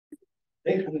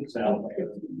They couldn't sound like it.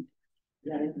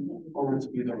 Or it's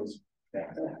be those.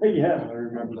 Yeah, I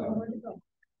remember that.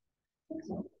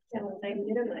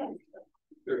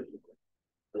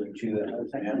 Really chew that.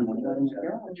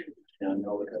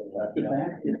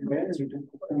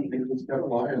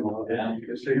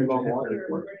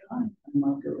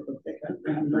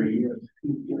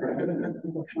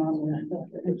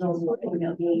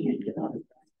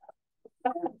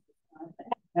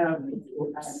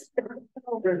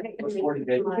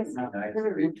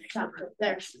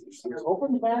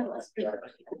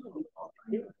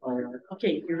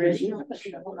 Okay, you ready?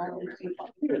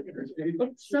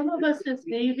 Some of us this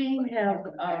evening have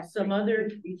some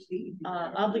other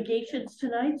obligations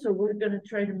tonight, so we're going to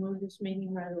try to move this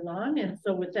meeting right along. And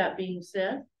so with that being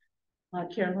said,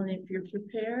 Carolyn, if you're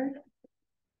prepared,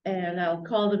 and I'll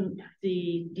call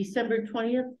the December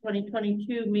 20th,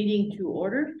 2022 meeting to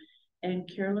order. And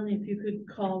Carolyn, if you could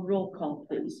call roll call,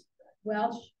 please.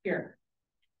 Welsh, here.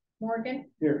 Morgan,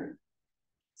 Here.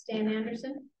 Stan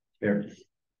Anderson, Here.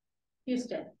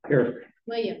 Houston, Here.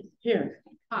 Williams, Here.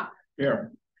 Hawk,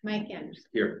 Here. Mike Anderson.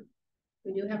 Here.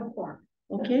 We do have a quorum.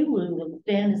 Okay, we will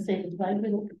stand and say the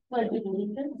pledge of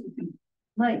allegiance.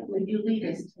 Mike, would you lead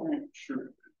us tonight?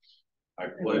 Sure. I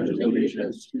pledge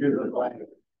allegiance to the flag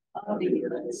of the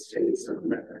United States of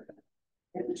America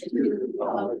and to the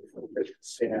republic for which it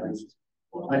stands,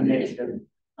 one nation,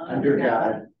 under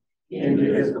God,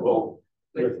 indivisible,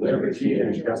 with liberty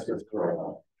and justice for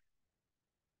all.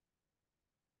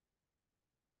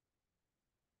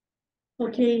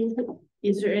 Okay,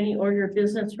 is there any order of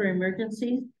business for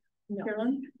emergencies,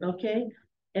 Carolyn? Okay,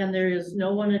 and there is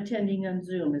no one attending on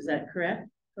Zoom, is that correct?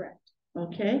 Correct.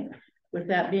 Okay, with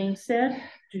that being said,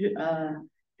 do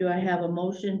I have a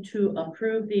motion to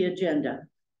approve the agenda?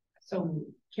 So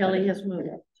Kelly has moved.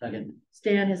 Second.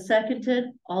 Stan has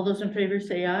seconded. All those in favor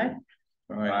say aye.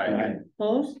 Aye.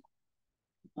 Opposed?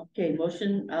 Okay,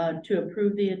 motion to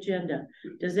approve the agenda.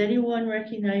 Does anyone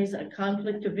recognize a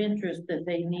conflict of interest that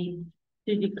they need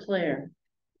to declare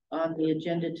on the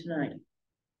agenda tonight?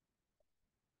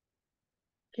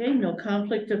 Okay, no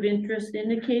conflict of interest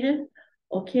indicated.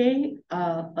 Okay,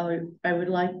 I would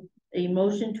like a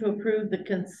motion to approve the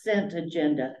consent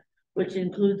agenda, which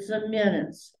includes the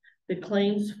minutes, the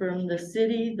claims from the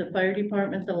city, the fire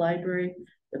department, the library,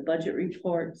 the budget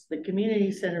reports, the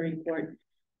community center report,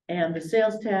 and the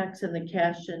sales tax and the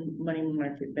cash and money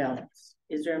market balance.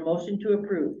 Is there a motion to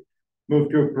approve? Move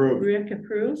to approve. Rick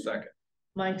approves. Second.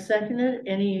 Mike seconded.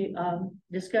 Any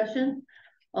discussion?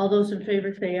 All those in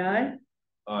favor say aye.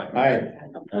 Aye.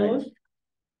 Opposed?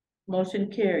 Motion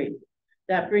carried.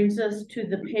 That brings us to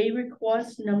the pay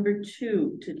request number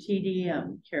 2 to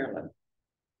TDM, Carolyn.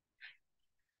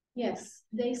 yes,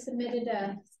 they submitted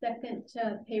a second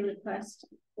pay request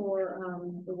for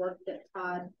the work that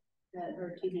Todd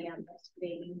or TDM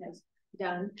Excavating has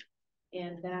done,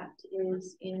 and that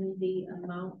is in the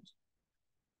amount.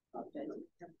 Oh, I didn't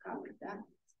have a copy of that.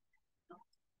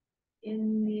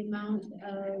 In the amount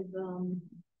of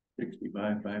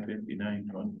 65, 559,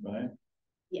 25.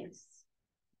 yes.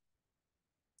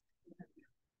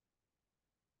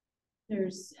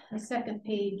 There's a second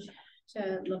page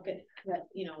to look at what,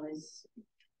 you know, is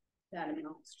that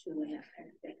amounts to and that kind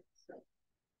of thing.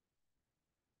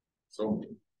 So.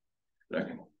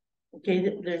 Second.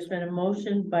 Okay, there's been a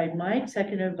motion by Mike,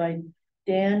 seconded by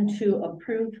Dan to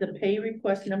approve the pay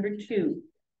request number 2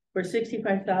 for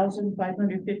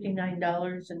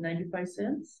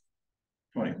 $65,559.95.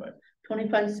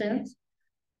 25 cents.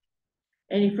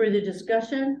 Any further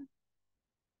discussion?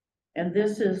 And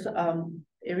this is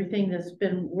everything that's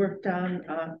been worked on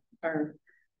or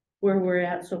where we're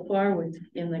at so far with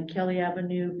in the Kelly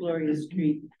Avenue Gloria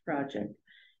Street project.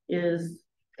 Is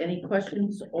any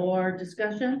questions or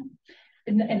discussion?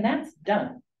 And that's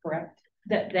done, correct?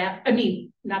 That I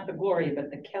mean, not the Gloria,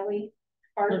 but the Kelly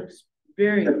part. Looks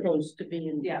very close to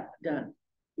being done.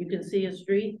 You can see a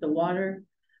street, the water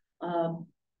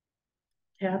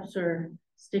taps are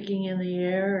sticking in the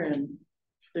air, and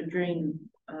the drain,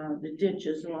 the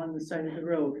ditches along the side of the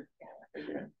road.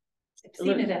 I've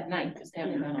seen it at night, just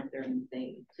haven't gone out there in the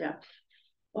day. Yeah.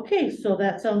 Okay, so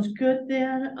that sounds good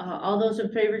then. All those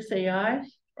in favor say aye.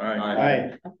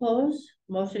 Aye. Opposed?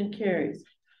 Motion carries.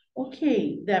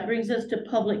 Okay, that brings us to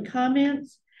public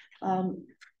comments. A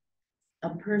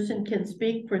person can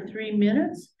speak for 3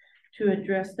 minutes to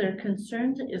address their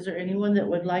concerns. Is there anyone that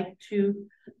would like to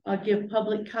give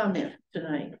public comment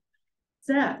tonight?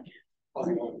 Zach.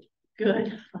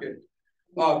 Good.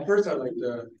 First,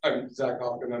 I'm Zach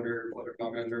Hoffman under public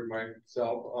comment under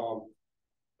myself.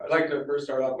 I'd like to first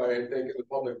start off by thanking the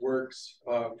Public Works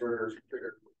for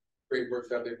great work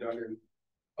that they've done in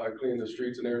clean the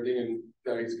streets and everything, and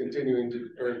that he's continuing to,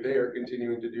 or they are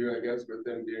continuing to do, I guess, with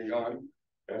them being gone.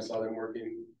 And I saw them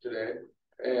working today.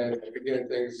 And again,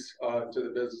 thanks to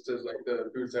the businesses like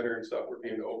the food center and stuff for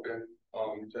being open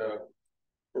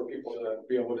for people to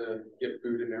be able to get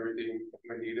food and everything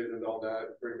when needed and all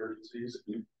that for emergencies.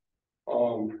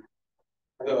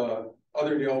 The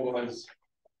other deal was,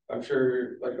 I'm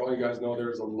sure like all you guys know,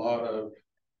 there's a lot of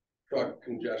truck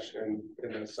congestion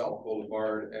in the South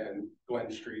Boulevard and Glen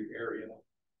Street area.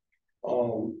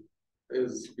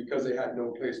 Is because they had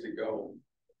no place to go.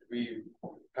 We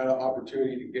had an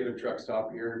opportunity to get a truck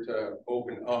stop here to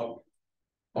open up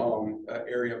an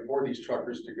area for these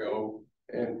truckers to go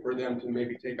and for them to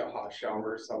maybe take a hot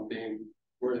shower or something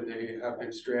where they have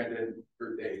been stranded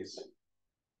for days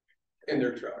in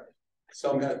their truck.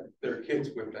 Some had their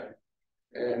kids with them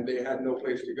and they had no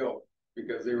place to go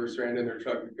because they were stranded in their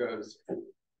truck because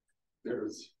there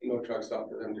was no truck stop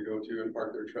for them to go to and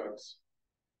park their trucks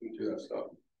and do that stuff.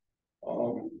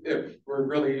 If we're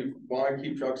really want to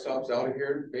keep truck stops out of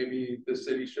here, maybe the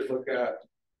city should look at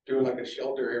doing like a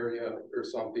shelter area or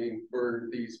something for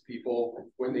these people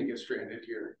when they get stranded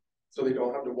here. So they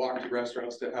don't have to walk to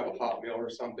restaurants to have a hot meal or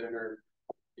something, or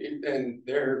and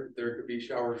there could be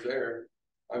showers there.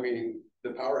 I mean,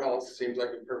 the powerhouse seems like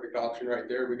a perfect option right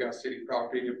there. We got city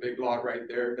property, a big lot right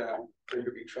there that there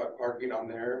could be truck parking on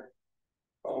there.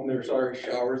 There's already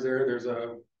showers there. There's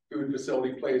a food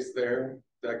facility place there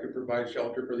that could provide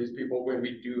shelter for these people when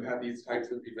we do have these types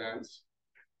of events.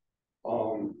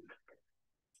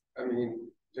 I mean,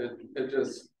 it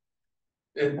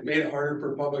made it harder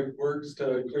for public works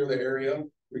to clear the area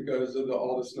because of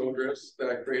all the snow drifts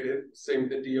that created. Same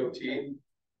with the DOT.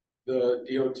 The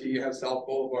DOT has South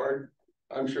Boulevard.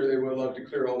 I'm sure they would love to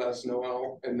clear all that snow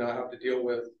out and not have to deal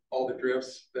with all the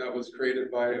drifts that was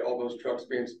created by all those trucks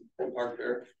being parked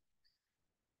there.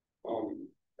 I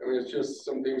mean, it's just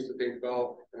some things to think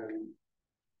about, and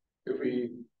if we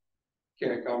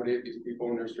can't accommodate these people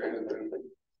when they're stranded, then I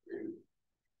mean,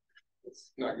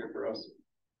 it's not good for us.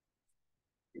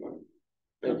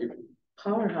 Thank you.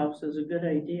 Powerhouse is a good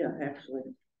idea, actually.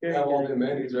 Very Have all good. the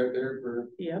amenities right there for.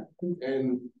 Yep.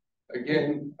 And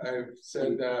again, I've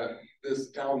said that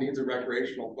this town needs a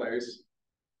recreational place.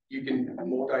 You can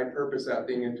multi-purpose that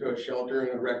thing into a shelter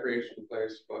and a recreational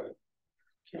place, but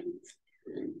Okay. I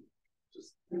mean,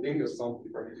 just think of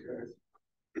something for these guys.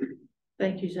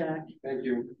 Thank you, Zach. Thank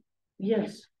you.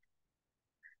 Yes.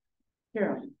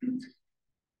 Carol.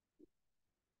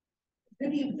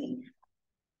 Good evening,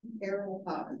 Carol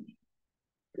Pond,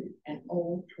 an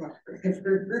old truck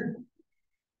driver.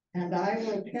 And I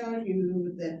will tell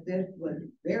you that this was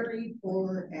very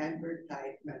poor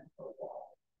advertisement for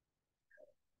Wall.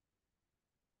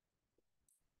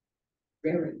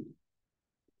 Very.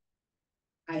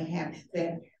 I have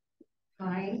spent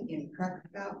time in truck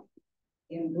stops,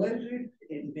 in blizzards,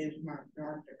 in Bismarck,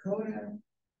 North Dakota.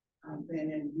 I've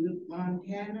been in Butte,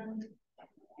 Montana,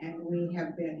 and we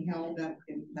have been held up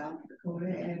in South Dakota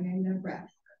and in Nebraska.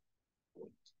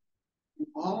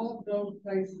 All of those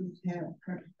places have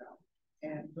truck stops,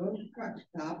 and those truck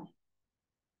stops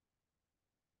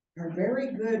are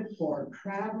very good for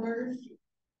travelers,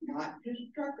 not just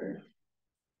truckers,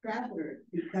 travelers,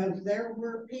 because there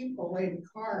were people in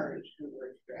cars who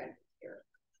were stranded here.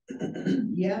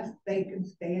 Yes, they can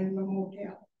stay in the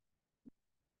motel,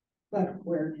 but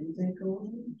where do they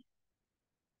go?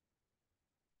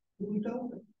 Who's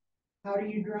open? How do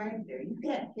you drive there? You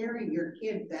can't carry your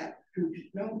kids out through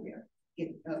snow there, get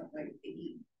a place to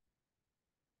eat.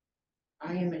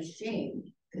 I am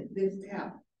ashamed that this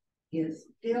town is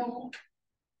still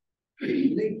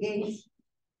litigation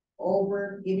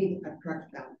over getting a truck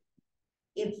stop.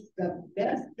 It's the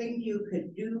best thing you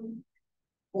could do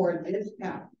for this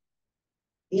town.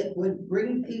 It would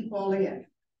bring people in.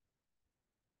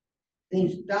 They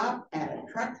stop at a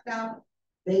truck stop.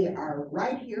 They are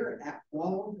right here at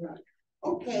Wall Drug.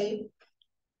 Okay,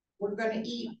 we're gonna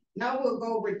eat. Now we'll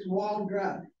go over to Wall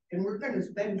Drug and we're gonna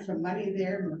spend some money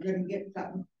there and we're gonna get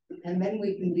something. And then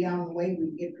we can be on the way, we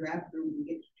can get draft or we can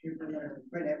get to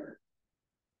whatever.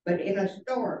 But in a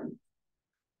storm,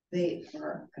 they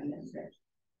are a necessity.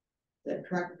 The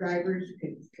truck drivers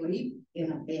can sleep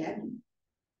in a bed,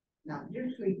 not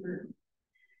just sleeper.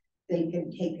 They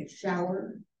can take a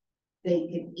shower. They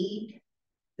can eat.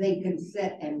 They can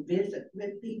sit and visit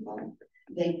with people.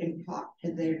 They can talk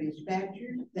to their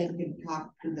dispatchers. They can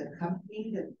talk to the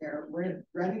company that they're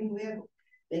running with.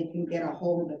 They can get a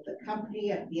hold of the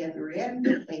company at the other end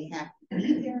if they have to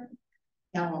be there.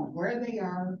 Tell them where they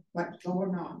are, what's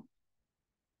going on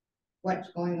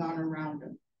around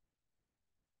them.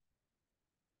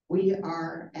 We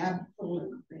are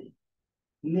absolutely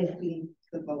missing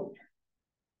the boat.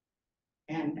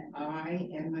 And I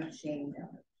am ashamed of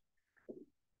it.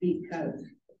 Because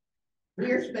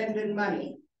we're spending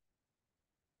money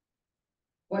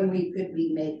when we could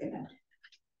be making it.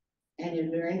 And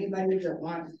is there anybody that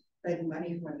wants to spend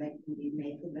money when they can be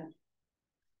making it?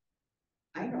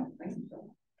 I don't think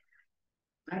so.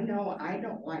 I know I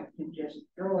don't like to just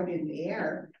throw it in the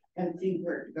air and see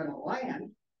where it's gonna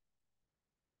land.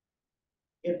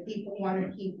 If people want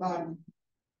to keep on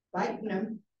fighting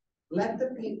them, let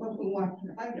the people who want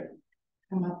to fight them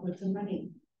come up with the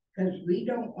money. Because we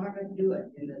don't want to do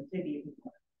it in the city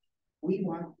anymore. We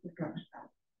want the truck stop.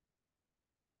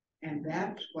 And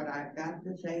that's what I've got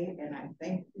to say, and I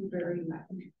thank you very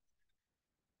much.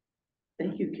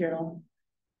 Thank you, Carol.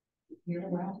 You're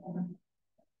welcome.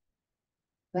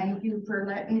 Thank you for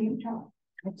letting me talk.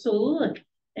 Absolutely.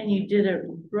 And you did it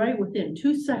right within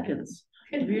 2 seconds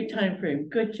of your time frame.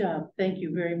 Good job. Thank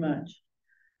you very much.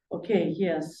 Okay,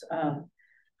 yes,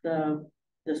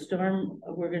 the storm,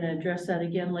 we're gonna address that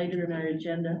again later in our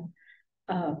agenda.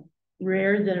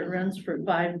 Rare that it runs for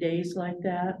 5 days like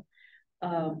that.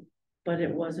 But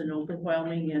it was an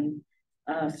overwhelming and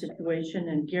situation,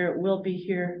 and Garrett will be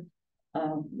here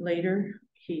later.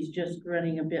 He's just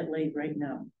running a bit late right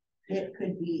now. It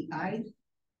could be ice.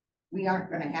 We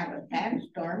aren't gonna have a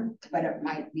sandstorm, but it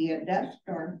might be a dust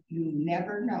storm. You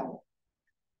never know.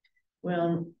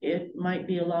 Well, it might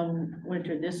be a long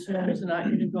winter. This storm is not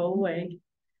going to go away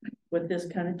with this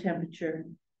kind of temperature.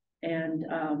 And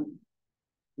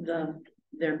they're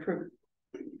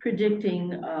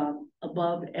predicting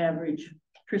above average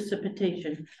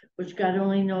precipitation, which God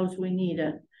only knows we need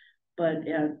it. But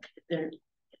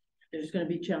there's going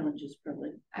to be challenges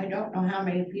probably. I don't know how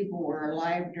many people were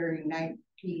alive during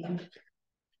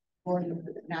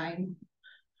 1949,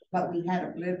 but we had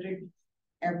a blizzard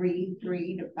every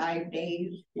 3 to 5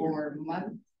 days for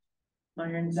months.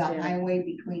 The highway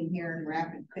between here and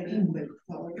Rapid City was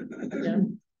closed. Yeah,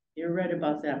 you're right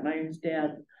about that. Myron's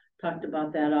dad talked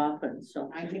about that often,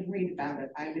 so. I did read about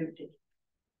it. I lived it.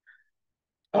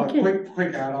 Okay.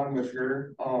 Quick add-on with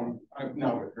her, I'm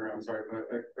not with her, I'm sorry, but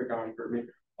a quick on for me.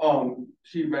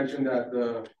 She mentioned that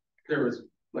there was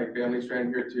like family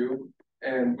strand here too.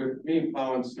 And with me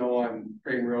plowing snow on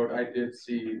Crane Road, I did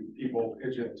see people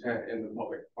pitching a tent in the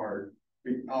public park.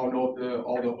 I don't know if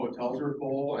all the hotels were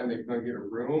full and they couldn't get a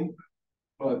room,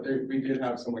 but we did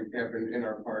have someone camping in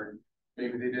our park.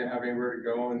 Maybe they didn't have anywhere to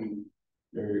go and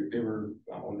they were,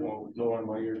 I don't know, low on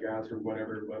money or gas or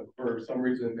whatever, but for some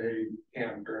reason they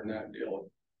camped during that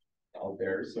deal out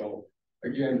there. So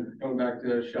again, going back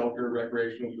to shelter,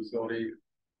 recreational facility,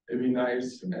 it'd be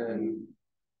nice and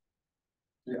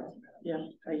yeah.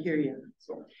 Yeah, I hear you.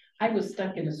 So I was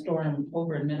stuck in a storm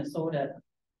over in Minnesota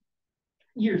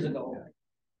years ago.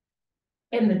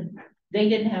 And they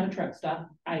didn't have a truck stop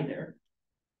either.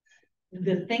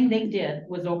 The thing they did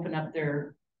was open up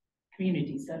their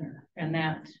community center, and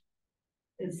that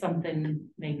is something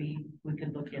maybe we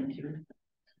could look into.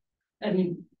 I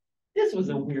mean, this was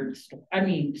a weird story. I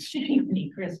mean,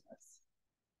 shitty Christmas.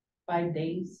 5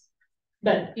 days.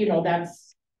 But you know,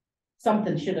 that's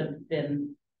something should have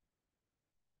been.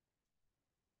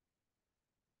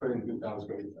 I think 2000's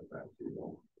gonna get that bad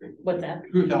too. What's that?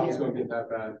 2000's gonna get that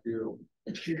bad too.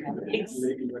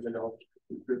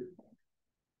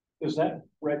 Does that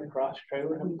Red Cross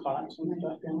trailer have cots and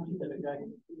stuff in it that a guy? I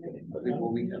think,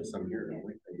 well, we have some here, don't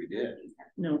we? We did.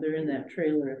 No, they're in that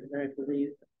trailer, I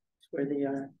believe, that's where they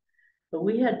are. But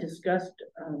we had discussed,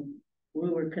 we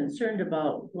were concerned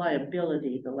about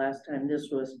liability the last time this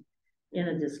was in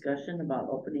a discussion about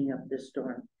opening up this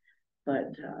storm.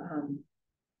 But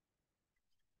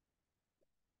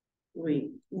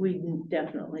we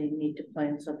definitely need to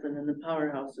plan something, and the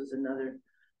powerhouse is another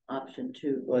option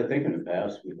too. Well, I think in the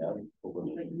past we have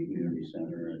opened the community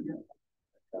center and at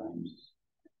times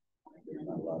there's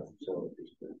not a lot of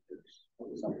facilities, but there's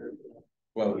something.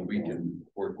 Well, and we can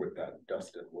work with that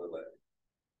Dustin Willett.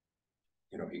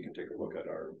 You know, he can take a look at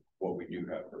what we do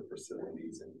have for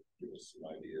facilities and give us some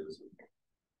ideas and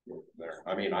work there.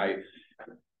 I mean, I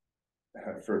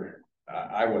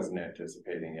wasn't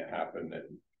anticipating it happened,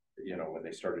 and you know, when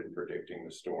they started predicting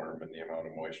the storm and the amount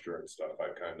of moisture and stuff, I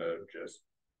kind of just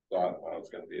thought, well, it's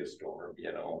going to be a storm,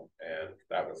 you know, and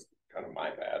that was kind of my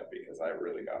bad because I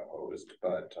really got hosed.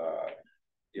 But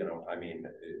you know, I mean,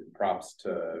 props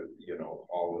to, you know,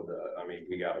 all of I mean,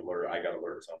 I got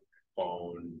alerts on my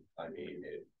phone. I mean,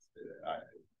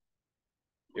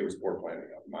 it was poor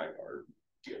planning on my part,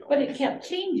 you know. But it kept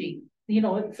changing. You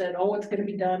know, it said, oh, it's going to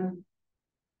be done.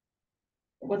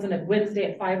 Wasn't it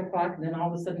Wednesday at 5 o'clock, and then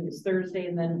all of a sudden it was Thursday,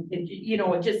 and then it, you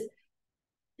know, it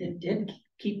did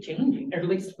keep changing, or at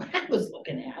least what I was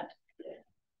looking at.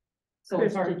 So Chris,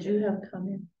 it's hard did to, you have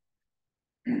comment?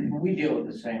 We deal with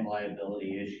the same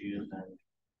liability issues and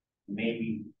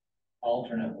maybe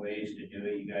alternate ways to do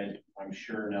it. You guys, I'm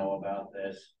sure know about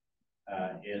this.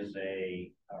 Is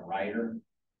a rider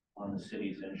on the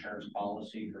city's insurance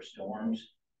policy for storms.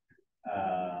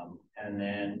 And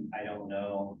then I don't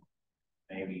know,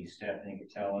 maybe Stephanie could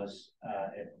tell us,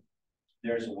 if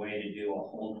there's a way to do a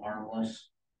hold harmless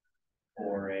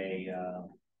or a,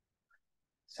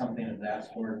 something of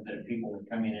that sort, that if people were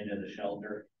coming into the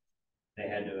shelter, they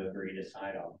had to agree to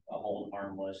sign a hold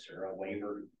harmless or a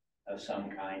waiver of some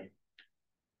kind.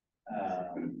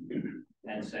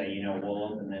 And say, you know, we'll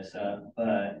open this up,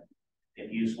 but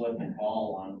if you slip and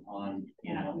fall on,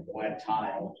 you know, wet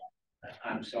tile,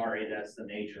 I'm sorry, that's the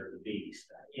nature of the beast.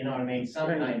 You know what I mean? Some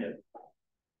Right. kind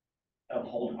of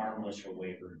hold harmless or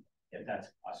waiver, if that's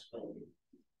a possibility.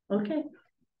 Okay.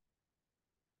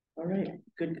 All right,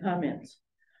 good comments.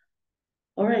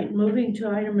 All right, moving to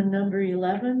item number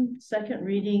 11, second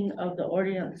reading of the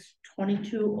ordinance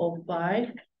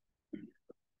 2205.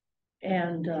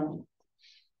 And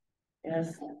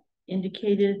as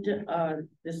indicated,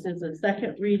 this is a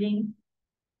second reading.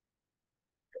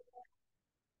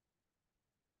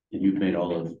 And you've made all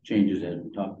those changes as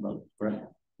we talked about, correct?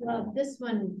 Well, this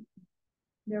one,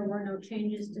 there were no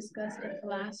changes discussed at the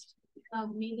last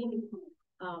meeting.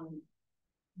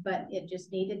 But it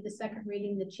just needed the second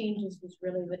reading. The changes was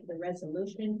really with the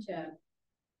resolution to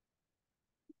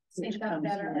Which sync up comes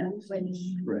better, next. which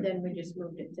Right. then we just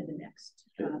moved it to the next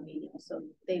meeting, so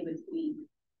they would be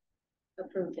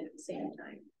approved at the same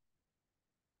time.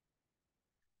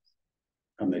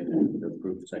 I'll make that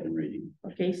approve the second reading.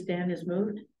 Okay, Stan has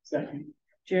moved. Second.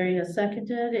 Jerry has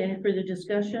seconded. Any further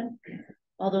discussion?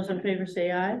 All those in favor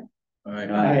say aye.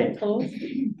 Aye. Opposed?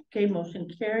 Okay, motion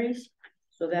carries.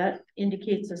 So that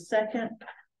indicates a second.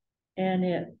 And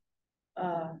it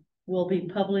will be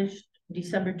published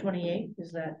December 28th.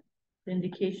 Is that the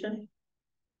indication?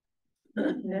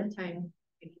 That time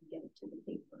I can get it to the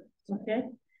paper. Okay.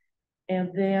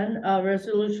 And then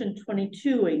resolution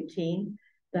 2218,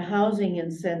 the housing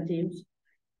incentives.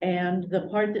 And the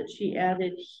part that she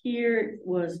added here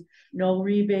was no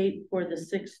rebate for the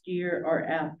 6th year or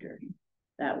after.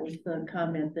 That was the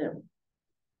comment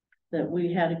that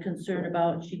we had a concern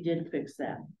about. She did fix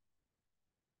that.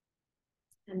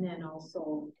 And then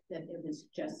also that it was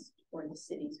just for the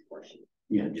city's portion.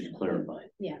 Yeah, just clarify.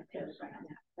 Yeah, clarifying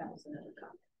that. That was another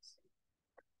comment.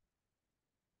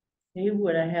 Okay,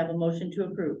 would I have a motion to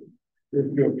approve?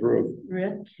 To approve.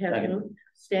 Rick has Second. moved.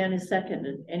 Stan is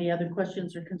seconded. Any other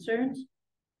questions or concerns?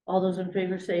 All those in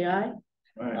favor say aye.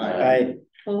 Aye.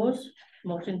 Opposed?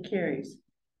 Motion carries.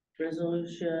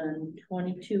 Resolution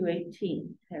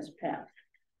 2218 has passed.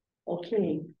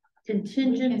 Okay,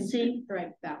 contingency. We can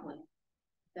strike that one.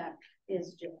 That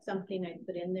is just something I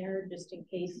put in there just in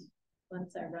case,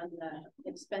 once I run the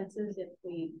expenses, if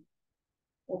we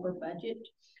over budget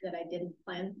that I didn't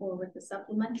plan for with the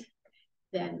supplement,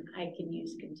 then I can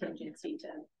use contingency to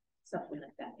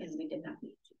supplement that, and we did not need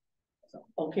to. So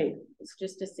Okay, it's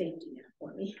just a safety net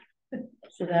for me.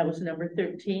 so that was number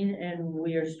 13 and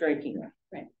we are striking it.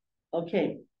 Right.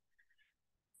 Okay.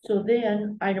 So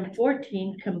then item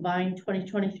 14, combined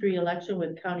 2023 election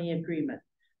with county agreement.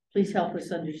 Please help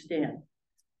us understand.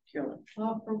 Carolyn.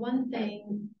 Well, for one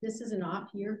thing, this is an off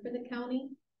year for the county.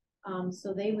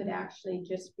 So they would actually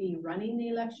just be running the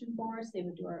election for us. They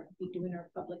would be doing our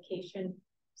publication.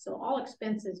 So all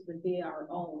expenses would be our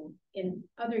own. In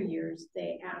other years,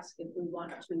 they ask if we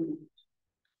want to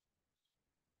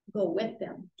go with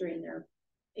them during their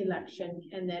election,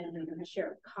 and then we can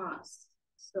share costs.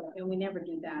 So, and we never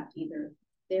do that either.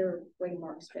 They're way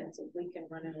more expensive. We can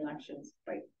run elections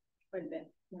quite a bit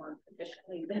more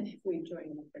efficiently than if we join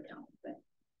them for town, but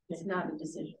it's not a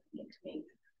decision we get to make.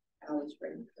 I always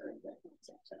bring for the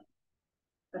concept,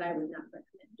 but I would not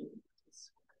recommend doing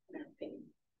this, in my opinion.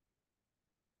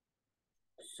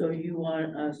 So you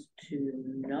want us to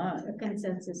not, A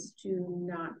consensus to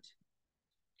not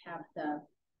have the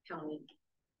county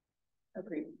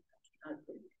agree. Not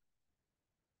agree.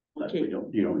 But Okay. you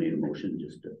don't need a motion,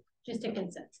 Just a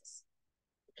consensus.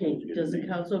 okay, does the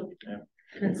council Yeah.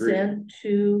 consent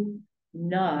to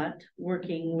not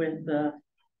working with the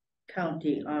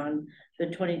county on the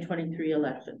 2023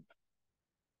 election?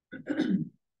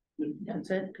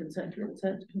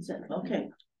 Consent. Okay,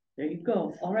 there you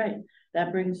go. All right,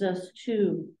 that brings us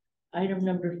to item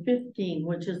number 15,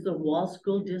 which is the Wall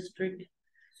School District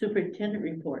Superintendent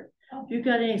Report. You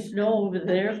got any snow over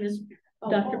there, Ms.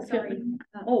 Dr. Sorry. Pittman?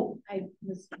 Oh, I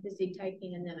was busy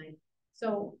typing and then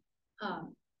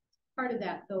part of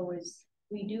that though is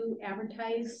we do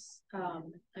advertise, I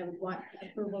would want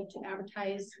approval to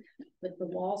advertise with the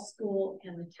Wall School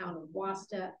and the town of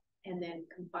Wasta, and then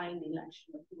combine the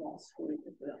election with the Wall School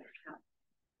with the other town.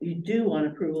 You do want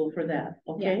approval for that,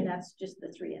 okay? Yeah, that's just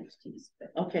the three entities,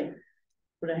 but Okay.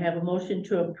 Would I have a motion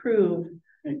to approve?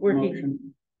 Make the Working.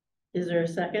 motion. Is there a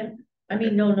second? I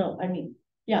mean, no,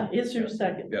 yeah, is there a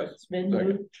second? Yes, It's been second.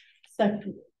 moved.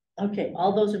 Second. Okay,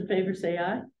 all those in favor say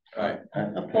aye. Aye.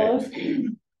 Opposed?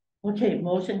 Okay,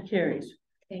 motion carries.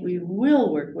 thank We you.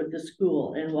 will work with the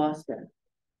school in Waston.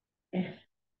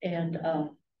 And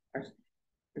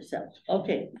ourselves.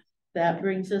 Okay, that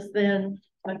brings us then,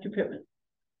 Dr. Pittman.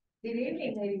 Good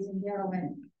evening, ladies and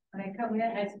gentlemen. When I come in,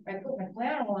 I put my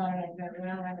flannel on and I go,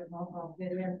 well, I don't know if I'll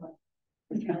fit in, but.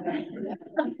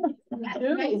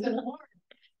 Nice and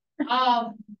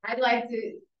warm. I'd like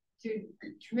to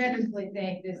tremendously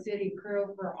thank the city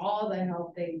crew for all the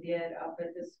help they did up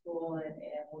at the school and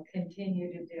will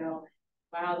continue to do.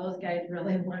 Wow, those guys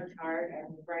really worked hard.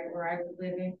 And right where I was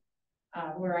living,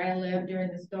 where I lived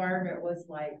during the storm, it was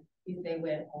like they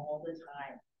went all the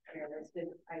time.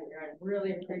 I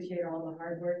really appreciate all the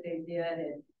hard work they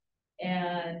did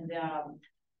and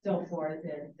so forth.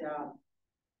 And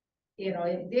you know,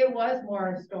 it was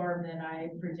more a storm than I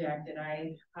projected.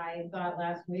 I thought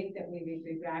last week that we would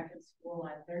be back at school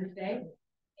on Thursday,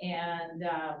 and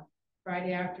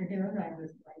Friday afternoon I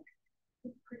was like,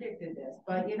 who predicted this?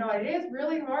 But you know, it is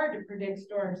really hard to predict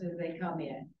storms as they come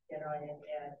in. You know, and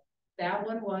that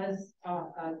one was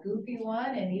a goofy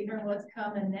one, and even what's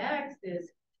coming next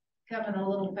is coming a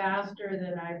little faster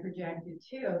than I projected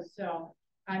too. So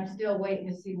I'm still waiting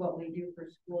to see what we do for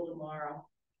school tomorrow.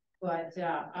 But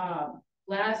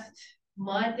last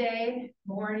Monday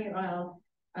morning, I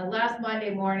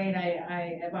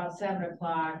about 7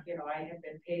 o'clock, you know, I had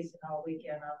been pacing all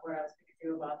weekend on what I was going to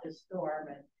do about this storm,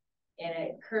 and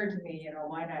it occurred to me, you know,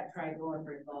 why not try going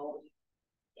remote?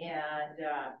 And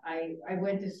I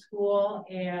went to school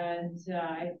and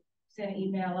I sent an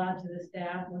email out to the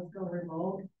staff, let's go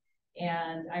remote.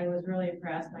 And I was really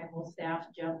impressed. My whole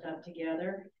staff jumped up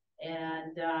together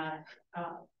and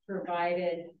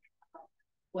provided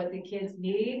what the kids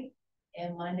need.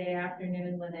 And Monday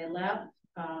afternoon when they left,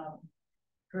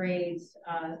 grades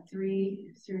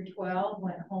 3 through 12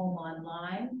 went home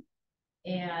online,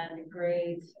 and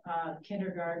grades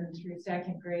kindergarten through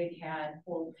 2nd grade had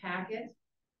full packets.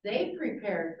 They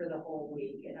prepared for the whole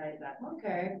week, and I thought,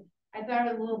 okay. I thought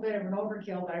it was a little bit of an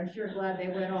overkill, but I'm sure glad they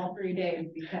went all 3 days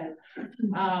because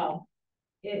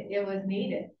it was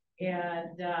needed.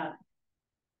 And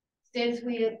since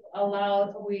we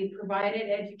provided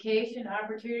education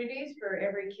opportunities for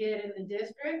every kid in the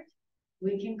district,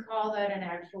 we can call that an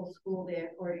actual school day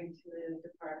according to the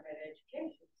Department of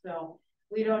Education. So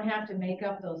we don't have to make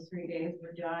up those 3 days,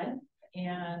 we're done.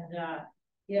 And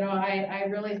you know, I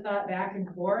really thought back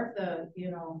and forth of,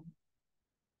 you know,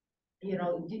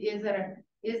 is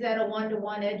that a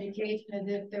one-to-one education as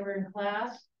if they were in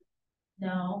class?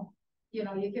 No. You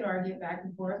know, you could argue back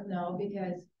and forth, no,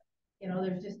 because, you know,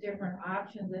 there's just different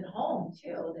options at home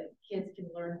too that kids can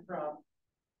learn from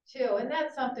too. And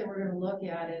that's something we're going to look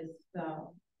at is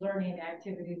learning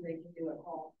activities they can do at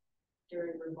home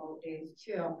during remote days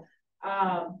too.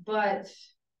 But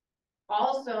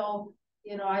also,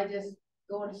 you know, I just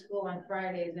go to school on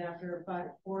Fridays after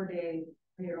a 4-day,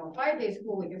 you know, 5-day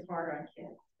school week is hard on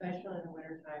kids, especially in the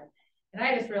winter time. And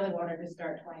I just really wanted to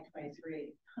start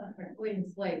 2023 clean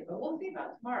slate, but we'll see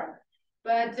about tomorrow.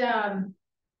 But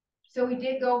so we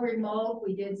did go remote.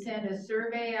 We did send a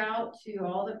survey out to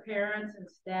all the parents and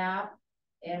staff,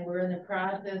 and we're in the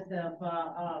process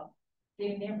of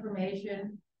getting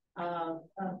information of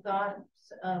thoughts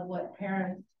of what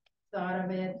parents thought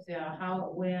of it, how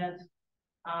it went.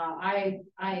 I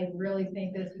really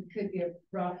think this could be a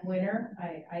rough winter.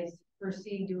 I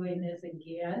foresee doing this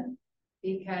again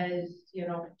because, you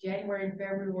know, January and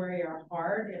February are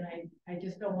hard, and I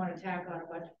just don't want to tack on a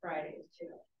bunch of Fridays too.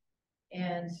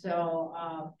 And so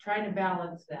trying to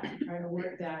balance that, trying to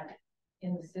work that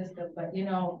in the system. But, you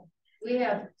know, we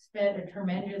have spent a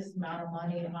tremendous amount of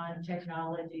money on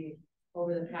technology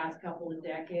over the past couple of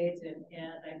decades, and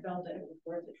I felt that it was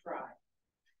worth a try.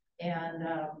 And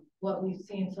what we've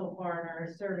seen so far in our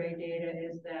survey data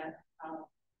is that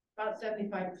about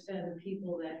 75% of the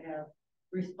people that have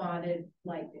responded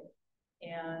liked it.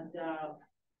 And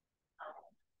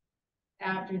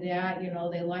after that, you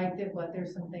know, they liked it, but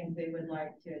there's some things they would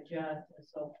like to adjust and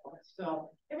so forth.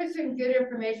 So there was some good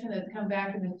information that's come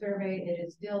back in the survey. It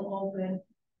is still open.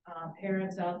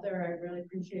 Parents out there, I really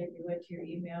appreciate you went to your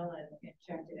email and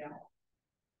checked it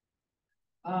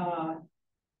out.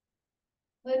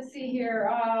 Let's see here.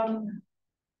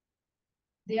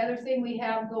 the other thing we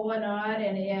have going on,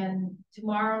 and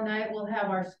tomorrow night we'll have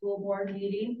our school board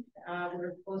meeting. We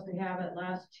were supposed to have it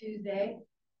last Tuesday,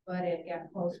 but it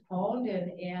got postponed,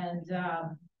 and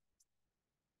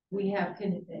we have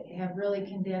really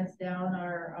condensed down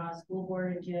our school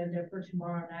board agenda for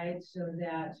tomorrow night so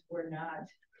that we're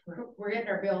getting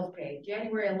our bills paid.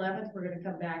 January 11th, we're going to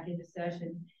come back into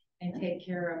session and take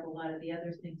care of a lot of the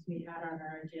other things we had on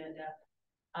our agenda.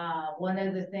 One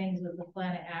of the things was the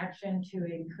plan of action to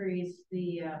increase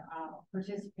the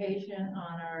participation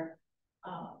on our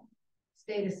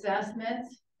state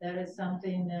assessments. That is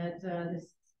something that the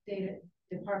State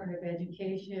Department of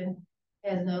Education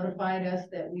has notified us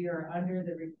that we are under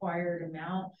the required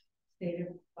amount stated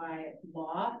by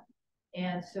law.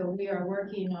 And so we are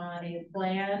working on a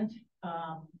planned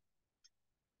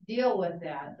deal with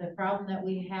that. The problem that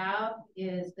we have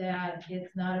is that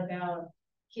it's not about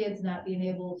kids not being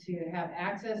able to have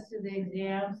access to the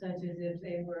exam, such as if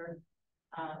they were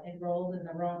enrolled in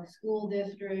the wrong school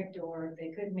district or if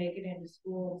they couldn't make it into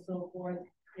school and so forth.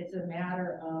 It's a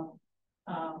matter of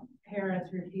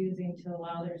parents refusing to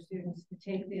allow their students to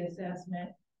take the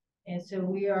assessment. And so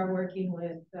we are working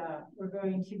with, we're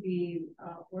going to be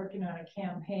working on a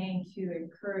campaign to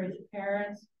encourage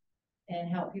parents and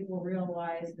help people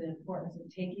realize the importance of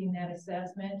taking that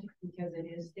assessment because it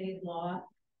is state law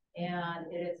and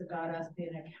it's about us being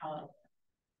accountable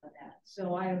for that.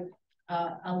 So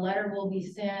a letter will be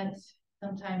sent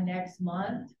sometime next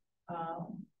month,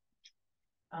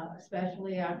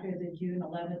 especially after the June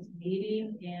 11th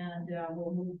meeting, and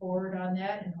we'll move forward on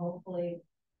that, and hopefully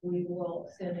we will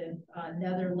send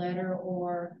another letter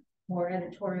or more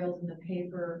editorials in the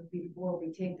paper before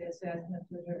we take the assessments,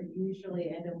 which are usually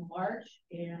end of March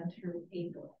and through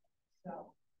April.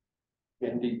 So,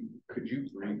 Andy, could you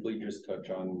briefly just touch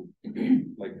on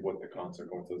like what the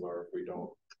consequences are if we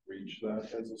don't reach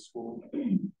that as a school?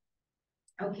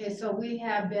 okay, so we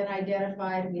have been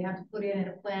identified. We have to put in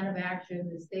a plan of action.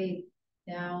 The state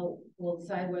now will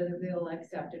decide whether they'll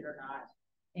accept it or not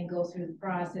and go through the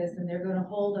process, and they're going to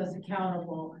hold us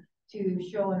accountable to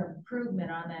show an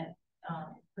improvement on that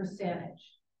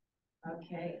percentage.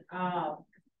 Okay.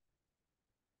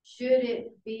 Should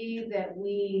it be that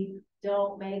we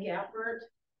don't make effort,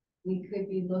 we could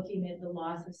be looking at the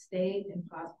loss of state and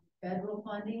possible federal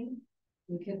funding.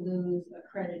 We could lose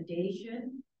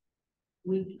accreditation.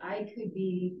 I could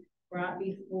be brought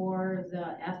before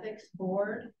the ethics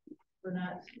board for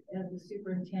not, as the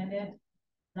superintendent,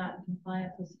 not in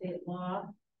compliance with state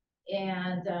law.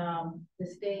 And the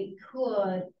state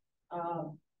could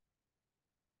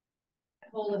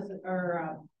hold us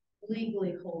or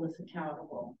legally hold us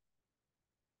accountable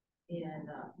in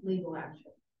legal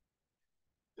action.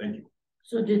 Thank you.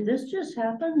 So did this just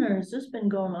happen or has this been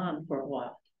going on for a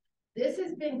while? This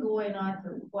has been going on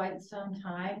for quite some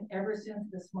time, ever since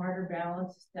the Smarter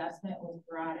Balance assessment was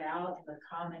brought out, the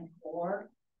Common Core.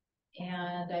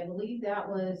 And I believe that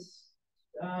was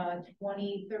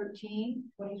 2013,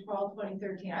 2012,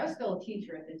 2013. I was still a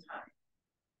teacher at the time.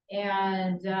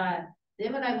 And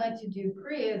then when I went to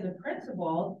Dupree as a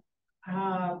principal,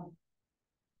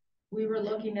 we were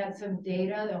looking at some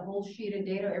data, the whole sheet of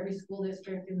data, every school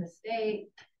district in the state,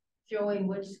 showing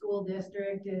which school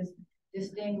district is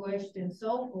distinguished and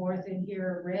so forth. And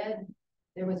here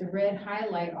there was a red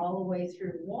highlight all the way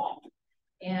through the wall.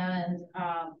 And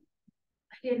I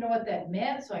didn't know what that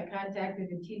meant, so I contacted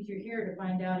the teacher here to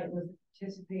find out it was the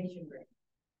participation rate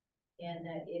and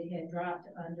that it had dropped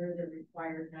under the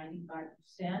required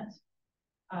 95%.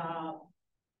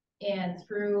 And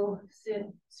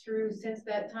since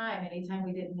that time, anytime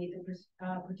we didn't meet the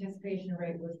participation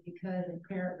rate was because of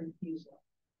parent refusal.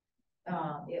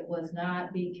 It was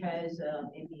not because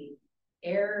of any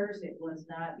errors. It was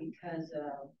not because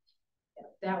of,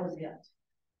 that was it.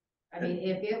 I mean,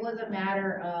 if it was a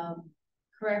matter of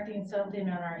correcting something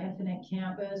on our Infinite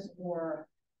campus or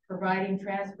providing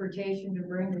transportation to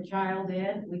bring the child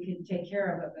in, we could take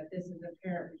care of it, but this is a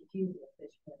parent refusal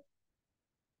issue.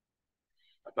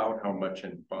 About how much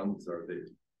in funds are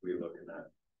we looking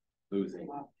at losing?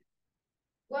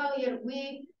 Well, yeah,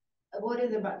 what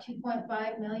is it, about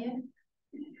 2.5 million?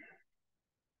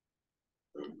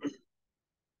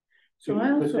 So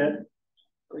I also,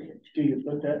 Do you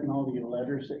put that in all your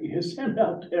letters that you send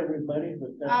out to everybody?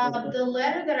 The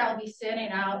letter that I'll be sending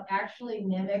out actually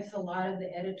mimics a lot of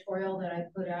the editorial that I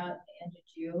put out in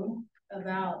June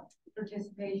about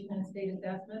participation in state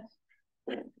assessments.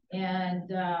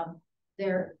 And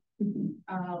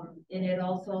and it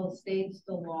also states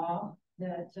the law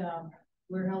that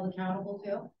we're held accountable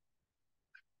to.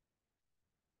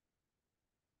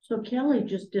 so Kelly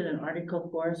just did an article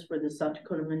for us for the South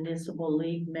Dakota Municipal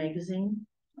League magazine.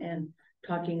 and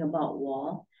talking about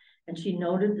wall. And she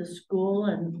noted the school,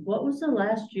 and what was the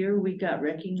last year we got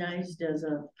recognized as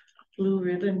a blue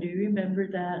ribbon? Do you remember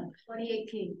that?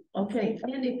 2018. Okay,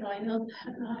 Andy probably knows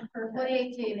for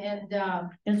 2018,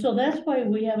 and so that's why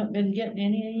we haven't been getting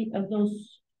any of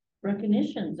those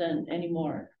recognitions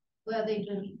anymore. well, they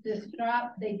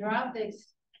dropped the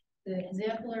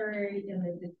exemplary and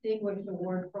the distinguished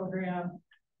award program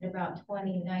in about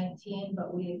 2019,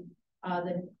 but the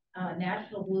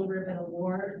National Blue Ribbon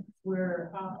Award,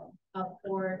 we're up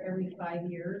for it every 5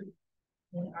 years.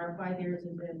 And our 5 years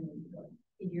has been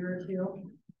a year or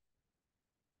two.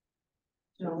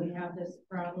 So we have this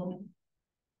problem.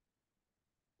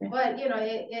 But, you know,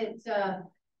 it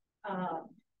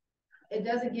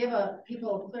doesn't give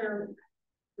people a clear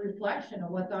reflection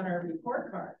of what's on our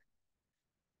report card.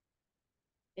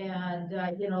 And,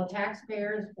 you know,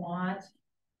 taxpayers want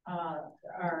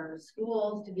our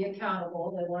schools to be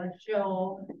accountable. They want to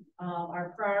show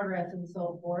our progress and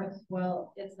so forth.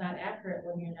 Well, it's not accurate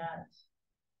when you're not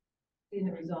seeing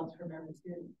the results from every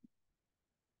student.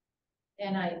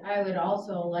 And I would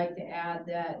also like to add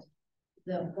that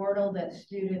the portal that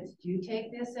students do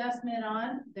take the assessment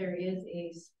on, there is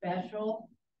a special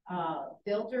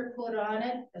filter put on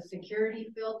it, a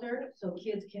security filter, so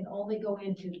kids can only go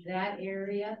into that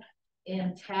area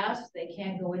and test. They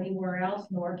can't go anywhere else,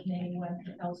 nor can anyone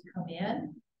else come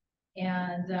in.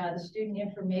 And the student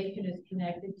information is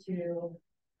connected to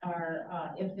our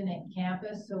Infinite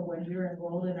Campus, so when you're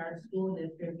enrolled in our school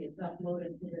district, it's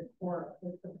uploaded to the portal.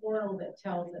 It's the portal that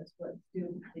tells us what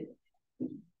students do.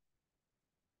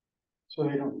 So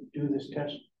they don't do this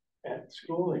test at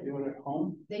school, they do it at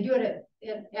home? They do it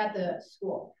at the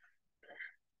school.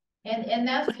 And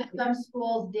that's what some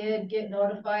schools did get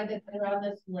notified that they're on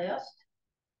this list.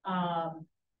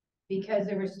 Because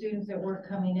there were students that weren't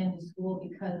coming into school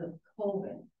because of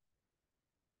COVID.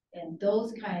 And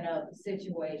those kind of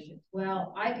situations.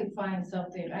 Well, I could find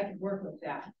something, I could work with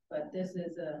that, but this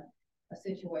is a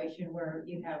situation where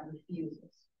you have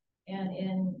refusals.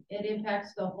 And it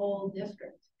impacts the whole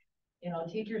district. You know,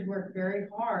 teachers work very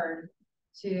hard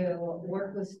to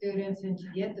work with students and to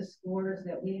get the scores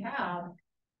that we have,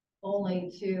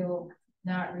 only to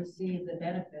not receive the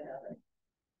benefit of it.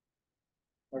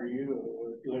 Are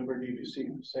you at liberty to say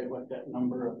what that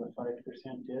number of the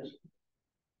 5% is?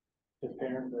 The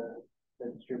parent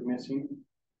that you're missing?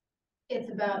 It's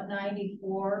about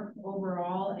 94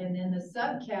 overall, and then the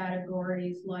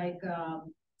subcategories like,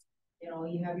 you know,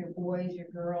 you have your boys, your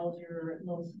girls,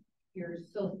 your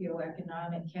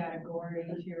socioeconomic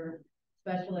categories, your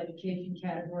special education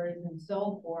categories, and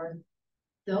so forth.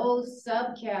 Those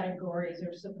subcategories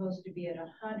are supposed to be at 100%,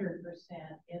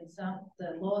 and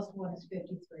the lowest one is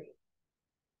 53.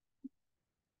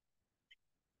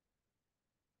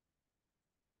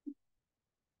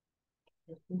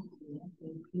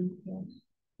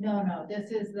 No,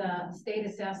 this is the state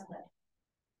assessment.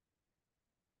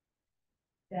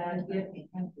 That if you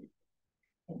have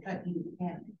to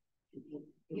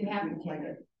take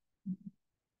it.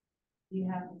 You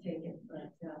have to take it,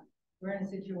 but we're in a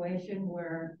situation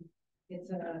where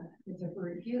it's a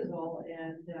refusal,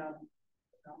 and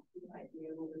you might be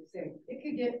able to say it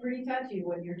could get pretty touchy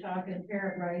when you're talking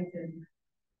parent rights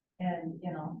and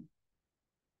you know.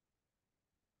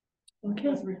 Okay.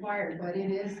 What's required, but it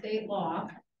is state law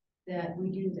that we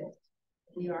do this.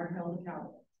 We are held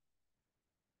accountable.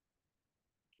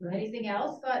 Anything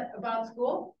else about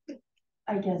school?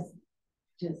 I guess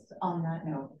just on that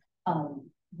note,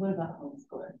 what about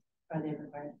homeschoolers? Are they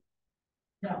required?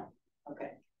 No.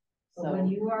 Okay. So when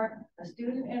you are a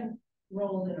student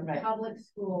enrolled in a public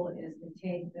school, is to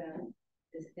take the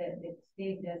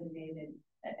state designated.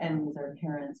 And these are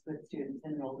parents with students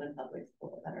enrolled in public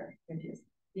school that are confused.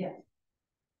 Yes.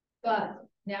 But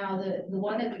now the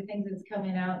one of the things that's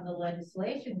coming out in the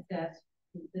legislation says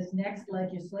this next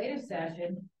legislative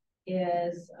session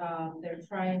is they're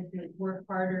trying to work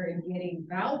harder in getting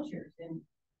vouchers,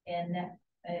 and that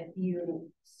if you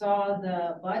saw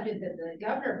the budget that the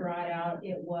governor brought out,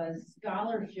 it was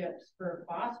scholarships for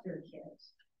foster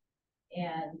kids.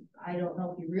 And I don't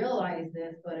know if you realize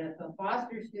this, but if a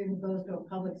foster student goes to a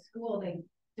public school, they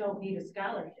don't need a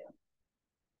scholarship.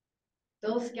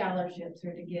 Those scholarships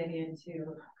are to get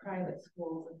into private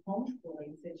schools and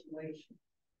homeschooling situations.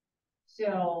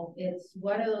 So it's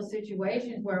one of those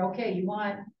situations where, okay, you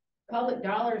want public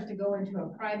dollars to go into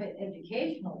a private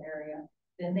educational area,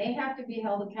 then they have to be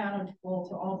held accountable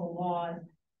to all the laws,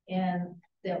 and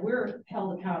that we're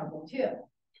held accountable to.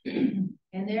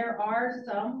 And there are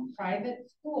some private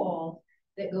schools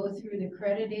that go through the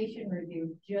accreditation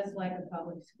review just like a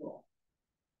public school.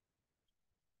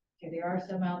 Okay, there are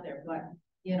some out there, but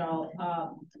you know,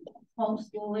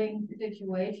 homeschooling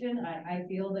situation, I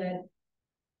feel that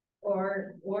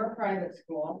or private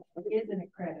school isn't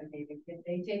accredited. If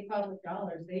they take public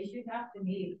dollars, they should have to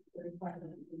meet the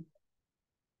requirements.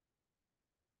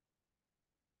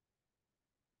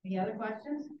 Any other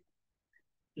questions?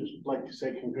 Just like to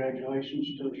say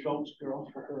congratulations to the Schultz girl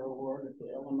for her award at the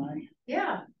LMI.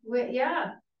 Yeah,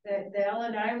 the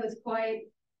LNI was quite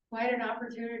an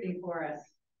opportunity for us,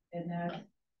 and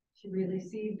she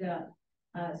received a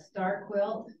star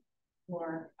quilt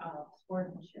for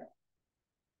sportsmanship.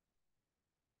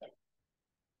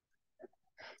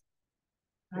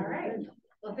 All right.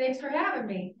 Well, thanks for having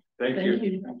me. Thank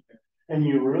you. And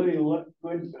you really look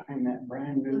good behind that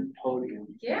brand new podium.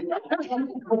 Yeah.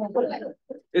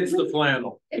 It's the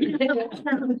flannel.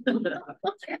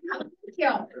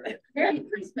 Yeah. Merry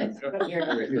Christmas.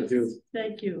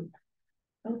 Thank you.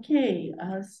 Okay,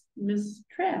 Ms.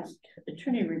 Trask,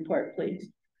 attorney report,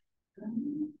 please.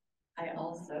 I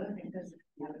also think this is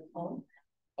wonderful.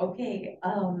 Okay,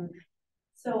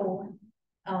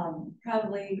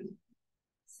 probably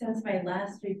since my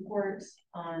last report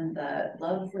on the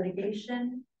Loves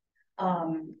litigation,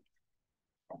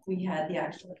 we had the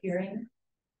actual hearing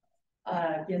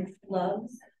against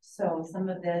Loves. So some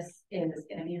of this is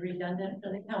going to be redundant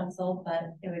for the council,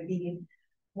 but it would be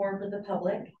more for the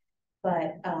public.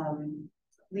 But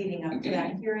leading up to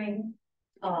that hearing,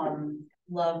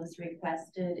 Loves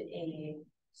requested a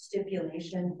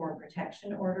stipulation for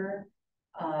protection order,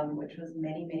 which was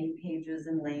many, many pages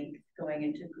in length, going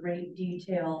into great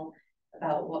detail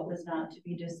about what was not to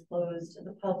be disclosed to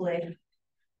the public.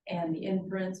 And the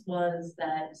inference was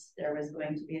that there was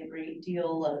going to be a great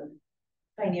deal of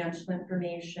financial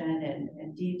information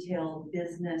and detailed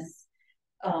business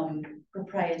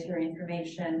proprietary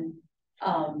information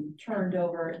turned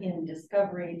over in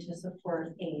discovery to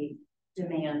support a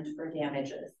demand for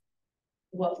damages.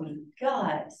 What we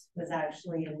got was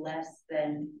actually less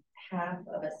than half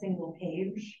of a single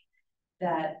page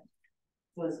that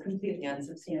was completely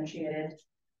unsubstantiated,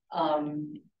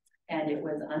 and it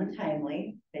was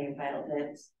untimely. They filed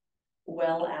it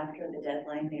well after the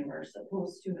deadline they were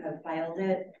supposed to have filed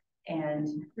it, and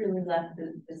really left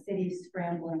the city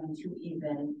scrambling to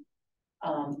even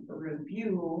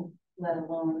review, let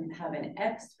alone have an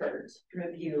expert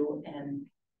review and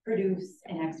produce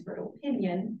an expert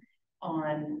opinion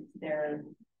on their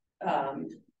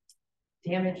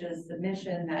damages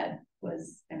submission. That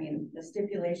was, I mean, the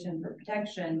stipulation for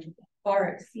protection far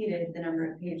exceeded the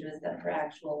number of pages that her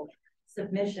actual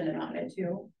submission amounted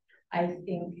to. I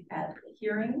think at the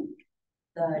hearing,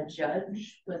 the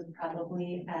judge was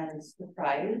probably as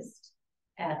surprised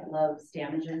at Love's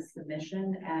damages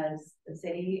submission as the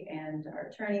city and our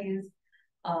attorneys,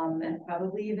 and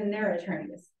probably even their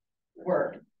attorneys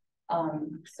were.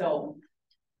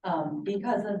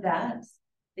 Because of that,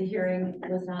 the hearing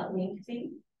was not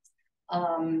lengthy.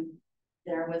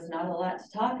 There was not a lot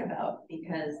to talk about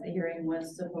because the hearing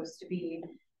was supposed to be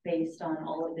based on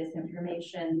all of this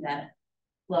information that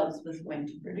Loves was going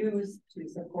to produce to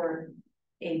support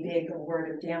a big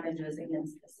award of damages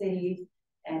against the city.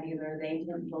 And either they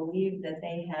didn't believe that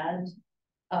they had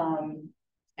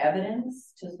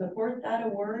evidence to support that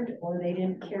award, or they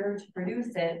didn't care to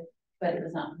produce it, but it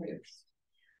was not produced.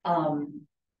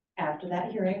 After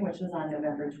that hearing, which was on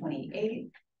November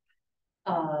 28th,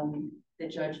 the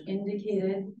judge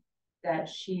indicated that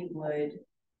she would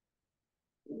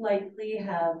likely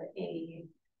have a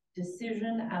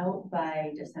decision out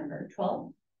by December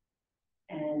 12th.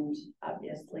 And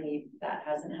obviously that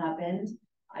hasn't happened.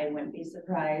 I wouldn't be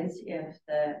surprised if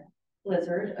the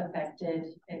blizzard affected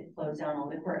it, closed down all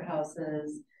the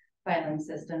courthouses, filing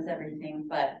systems, everything,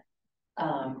 but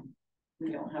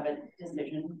we don't have a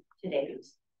decision to date.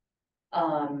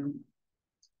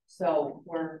 So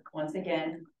we're once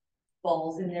again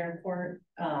balls in their court.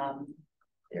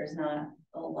 There's not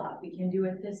a lot we can do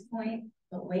at this point,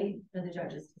 but wait for the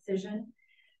judge's decision.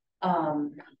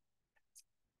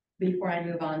 Before I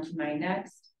move on to my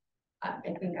next,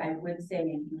 I think I would say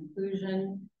in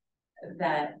conclusion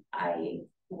that I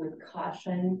would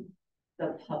caution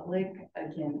the public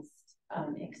against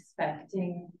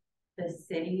expecting the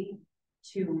city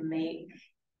to make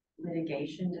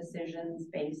litigation decisions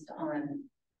based on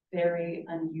very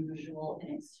unusual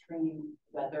and extreme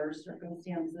weather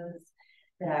circumstances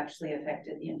that actually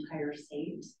affected the entire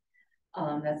state.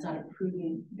 That's not a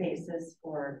prudent basis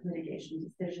for litigation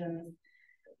decisions.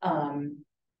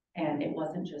 And it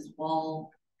wasn't just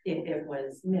Wall, it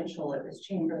was Mitchell, it was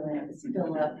Chamberlain, it was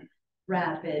Phillip,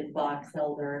 Rapid, Box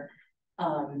Elder.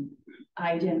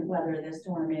 I didn't weather the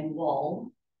storm in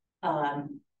Wall,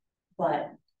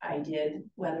 but I did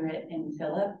weather it in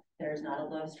Phillip. There's not a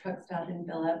Love's truck stop in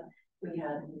Phillip. We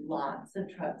had lots of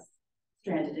trucks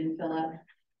stranded in Phillip,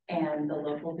 and the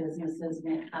local businesses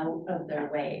went out of their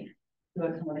way to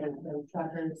accommodate those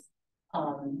truckers.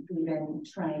 Even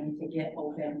trying to get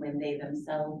open when they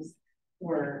themselves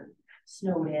were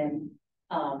snowed in.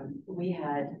 We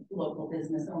had local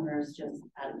business owners just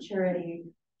out of charity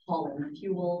hauling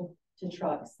fuel to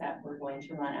trucks that were going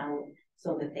to run out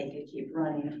so that they could keep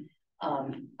running.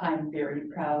 I'm very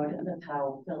proud of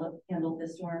how Phillip handled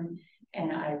this storm,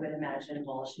 and I would imagine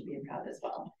Wall should be proud as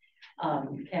well.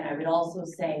 And I would also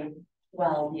say,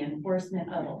 while the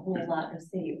enforcement of a whole lot of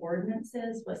city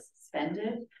ordinances was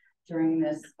suspended during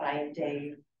this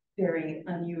 5-day, very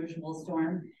unusual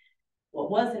storm, what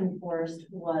was enforced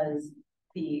was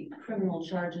the criminal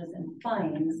charges and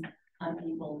fines on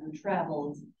people who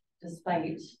traveled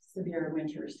despite severe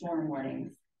winter storm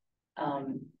warnings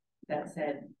that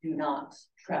said, do not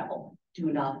travel,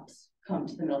 do not come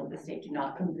to the middle of the state, do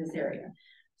not come to this area.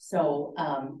 So,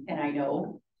 and I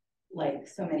know, like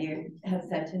so many have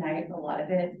said tonight, a lot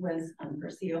of it was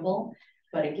unforeseeable,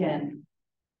 but again,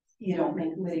 you don't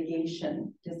make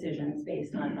litigation decisions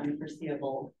based on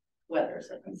unforeseeable weather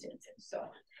circumstances.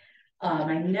 So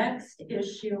my next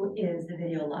issue is the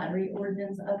video lottery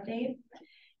ordinance update.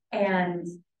 And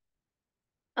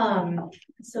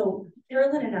so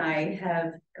Carolyn and I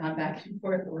have gone back and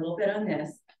forth a little bit on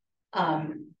this.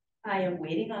 I am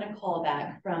waiting on a call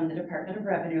back from the Department of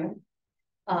Revenue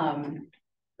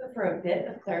for a bit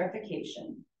of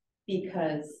clarification,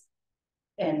 because,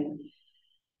 and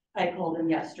I called them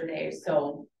yesterday,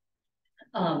 so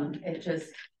it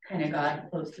just kind of got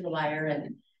close to the wire,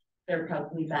 and they're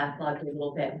probably backlogged a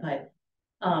little bit, but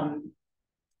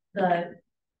the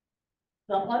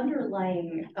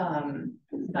underlying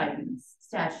guidance,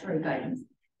 statutory guidance,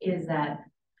 is that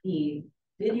the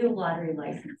video lottery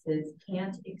licenses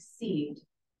can't exceed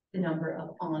the number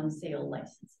of on-sale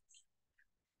licenses.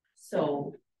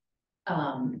 So,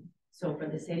 so for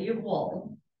the city of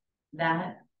Wall,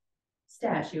 that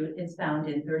statute is found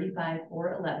in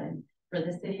 35-411. For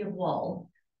the city of Wall,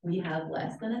 we have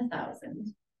less than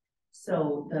 1,000.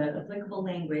 So the applicable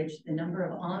language, the number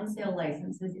of on-sale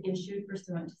licenses issued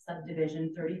pursuant to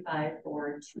subdivision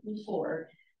 35-424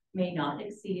 may not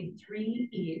exceed 3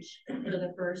 each for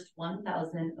the first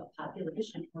 1,000 of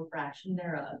population or fraction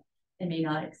thereof, and may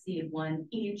not exceed 1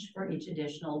 each for each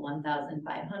additional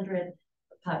 1,500 of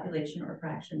population or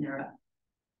fraction thereof.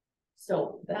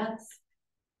 So that's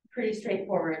pretty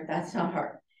straightforward. That's not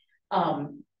hard.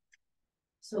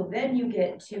 So then you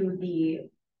get to the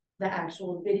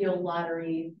actual video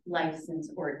lottery license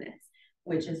ordinance,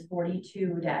 which is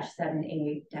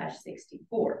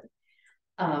 42-78-64.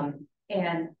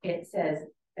 And it says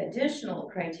additional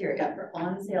criteria for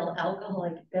on-sale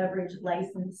alcoholic beverage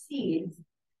licensees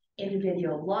in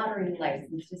video lottery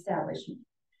licensed establishment.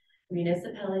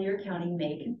 Municipality or county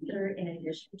may consider, in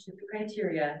addition to the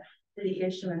criteria for the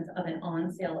issuance of an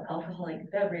on-sale alcoholic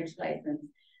beverage license,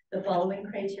 the following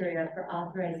criteria for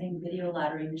authorizing video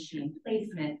lottery machine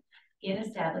placement in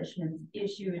establishments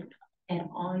issued an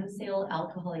on-sale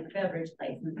alcoholic beverage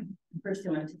license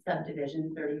pursuant to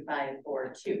subdivision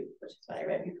 35-4-2, which is what I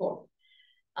read before.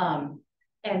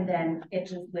 And then it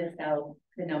just lists out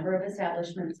the number of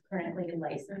establishments currently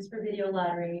licensed for video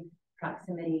lottery,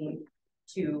 proximity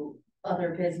to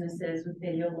other businesses with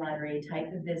video lottery,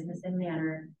 type of business and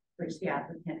manner which the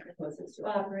applicant proposes to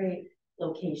operate,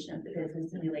 location of the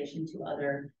business in relation to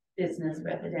other business,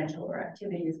 residential, or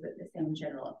activities within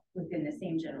the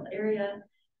same general area,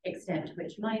 extent to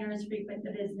which minors frequent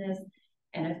the business,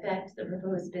 and effect the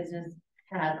proposed business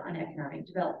has on economic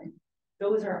development.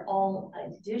 Those are all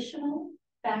additional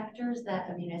factors that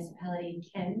a municipality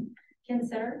can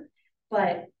consider,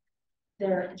 but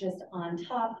they're just on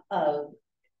top of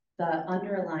the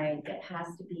underlying. It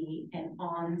has to be an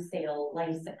on-sale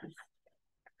license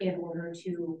in order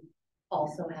to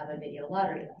also have a video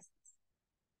lottery license.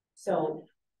 So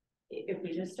if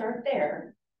we just start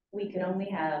there, we could only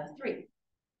have 3.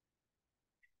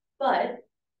 But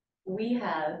we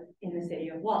have, in the city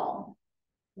of Wall,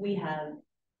 we have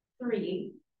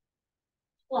 3,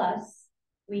 plus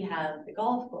we have the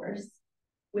golf course,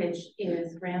 which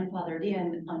is grandfathered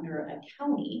in under a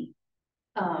county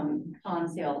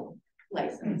on-sale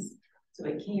license. So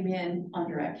it came in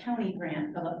under a county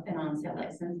grant of an on-sale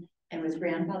license and was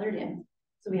grandfathered in.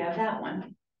 So we have that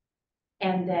one.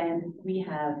 And then we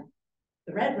have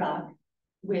the Red Rock,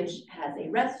 which has a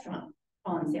restaurant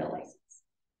on-sale license.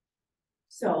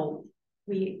 So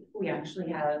we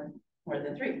actually have more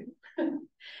than 3.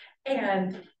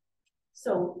 And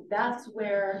so that's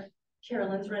where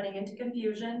Carolyn's running into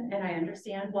confusion, and I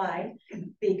understand why,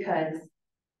 because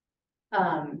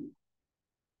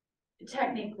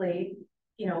technically,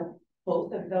 you know,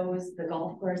 both of those, the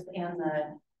golf course and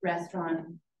the restaurant,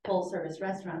 full service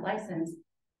restaurant license,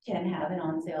 can have an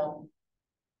on sale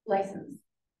license.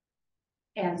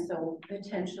 And so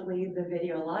potentially the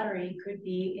video lottery could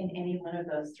be in any one of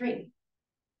those three,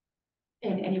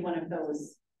 in any one of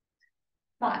those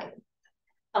 5.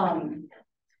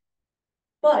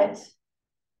 But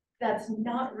that's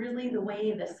not really the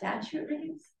way the statute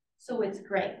reads, so it's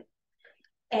gray.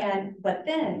 But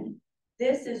then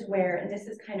this is where, and this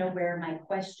is kind of where my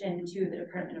question to the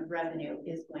Department of Revenue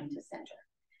is going to center.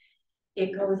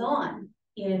 It goes on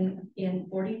in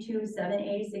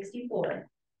 42-7A-64,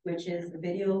 which is the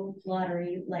video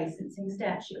lottery licensing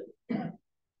statute.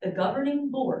 The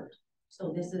governing board,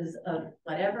 so this is a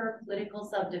whatever political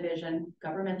subdivision,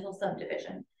 governmental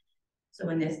subdivision. So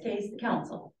in this case, the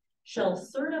council shall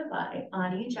certify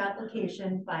on each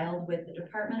application filed with the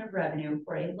Department of Revenue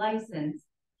for a license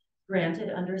granted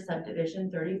under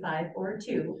subdivision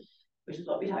 3542, which is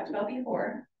what we talked about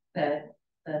before, the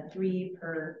 3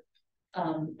 per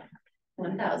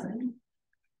 1,000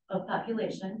 of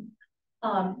population,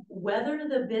 whether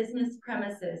the business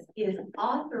premises is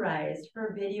authorized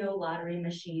for video lottery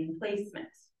machine placement.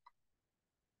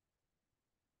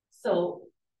 So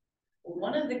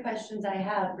one of the questions I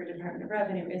have for Department of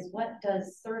Revenue is, what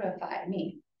does certify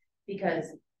mean? Because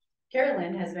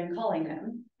Carolyn has been calling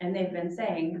them and they've been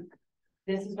saying,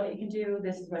 this is what you can do,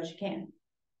 this is what you can.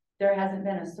 There hasn't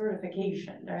been a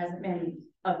certification, there hasn't been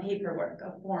a paperwork,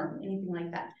 a form, anything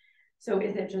like that. So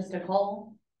is it just a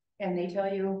call and they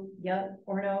tell you yep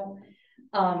or no?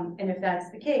 And if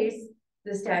that's the case,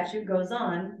 the statute goes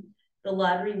on, the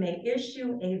lottery may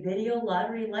issue a video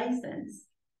lottery license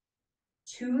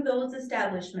to those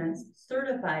establishments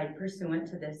certified pursuant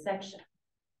to this section.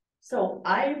 So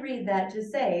I read that to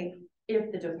say,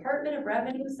 if the Department of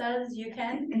Revenue says you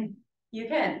can, you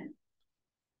can.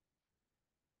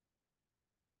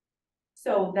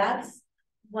 So that's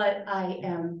what I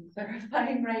am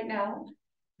clarifying right now,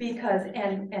 because,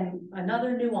 and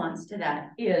another nuance to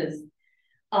that is,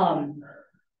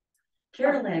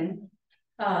 Carolyn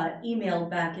emailed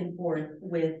back and forth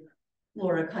with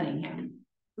Laura Cunningham,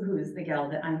 who's the gal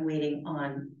that I'm waiting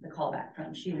on the callback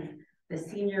from. She's the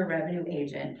senior revenue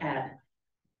agent at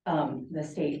the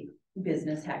state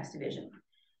business tax division.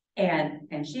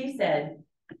 And she said,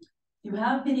 you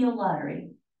have video lottery,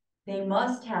 they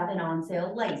must have an on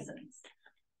sale license.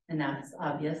 And that's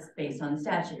obvious based on the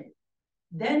statute.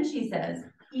 Then she says,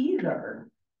 either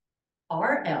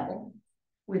RL,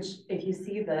 which if you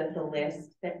see the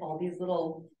list, that all these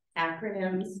little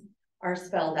acronyms are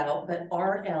spelled out, but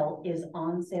RL is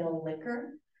on sale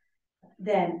liquor.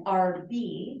 Then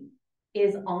RB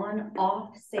is on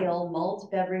off sale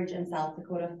malt beverage and South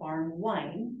Dakota farm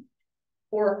wine,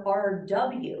 or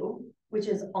RW, which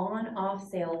is on off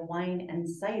sale wine and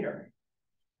cider.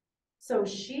 So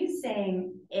she's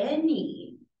saying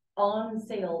any on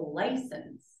sale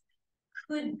license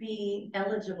could be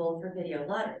eligible for video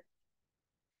lottery.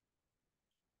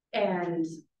 And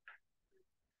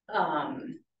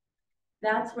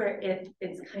that's where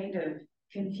it's kind of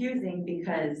confusing,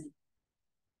 because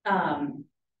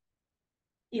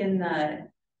in the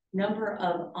number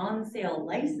of on sale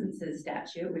licenses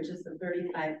statute, which is the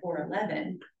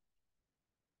 35-411,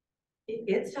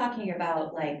 it's talking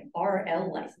about like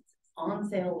RL licenses, on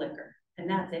sale liquor, and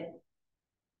that's it.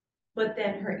 But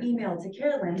then her email to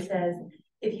Carolyn says,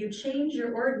 if you change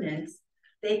your ordinance,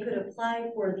 they could apply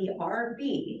for the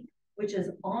RB, which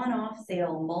is on off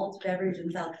sale malt beverage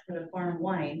and South Dakota farm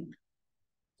wine,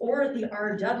 or the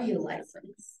RW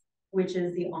license, which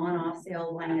is the on off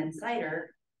sale wine and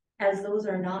cider, as those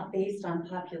are not based on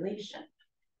population.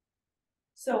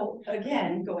 So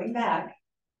again, going back,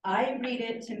 I read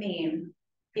it to mean,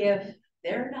 if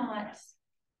they're not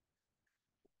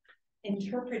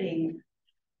interpreting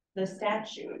the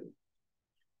statute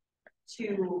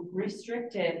to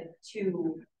restrict it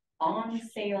to on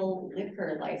sale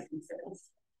liquor licenses,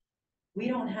 we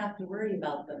don't have to worry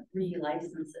about the 3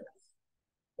 licenses,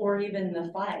 or even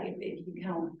the 5 if you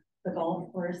count the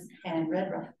golf course and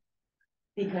Red Rock,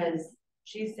 because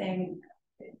she's saying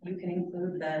you can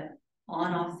include the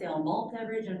on-off sale malt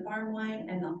beverage and farm wine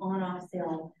and the on-off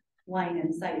sale wine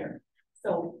and cider.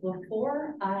 So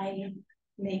before I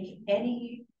make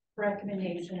any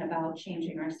recommendation about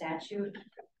changing our statute,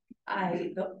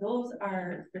 those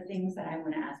are the things that I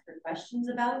want to ask for questions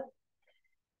about.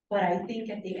 But I think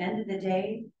at the end of the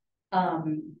day,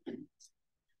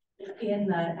 in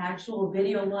the actual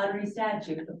video lottery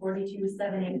statute, the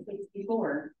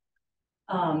 42-7-8-64,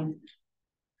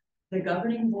 The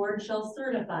governing board shall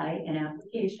certify an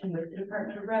application with the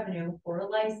Department of Revenue for a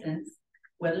license,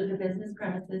 whether the business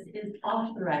premises is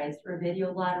authorized for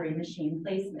video lottery machine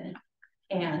placement.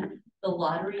 And the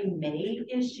lottery may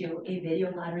issue a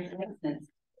video lottery license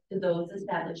to those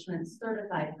establishments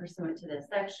certified pursuant to this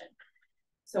section.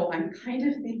 So I'm kind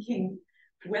of thinking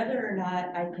whether or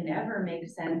not I can ever make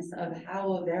sense of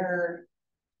how they're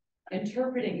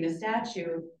interpreting the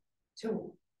statute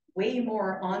to way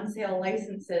more on-sale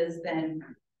licenses than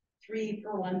 3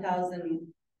 per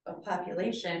 1,000 of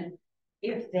population.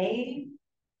 If they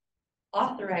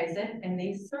authorize it and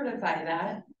they certify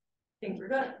that, I think we're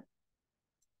good.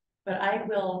 But I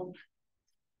will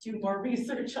do more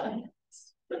research on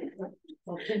it.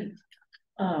 Okay.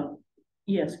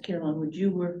 Yes, Carolyn, would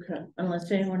you work,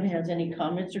 unless anyone has any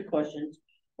comments or questions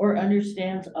or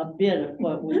understands a bit of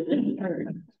what we've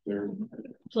heard?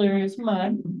 Clear as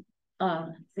mud. I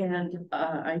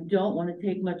don't want to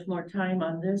take much more time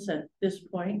on this at this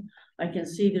point. I can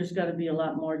see there's got to be a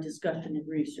lot more discussion and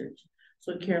research.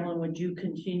 So Carolyn, would you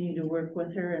continue to work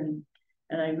with her?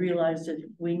 And I realize that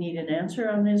we need an answer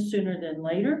on this sooner than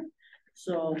later.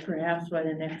 So perhaps by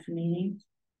the next meeting,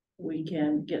 we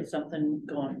can get something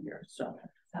going here. So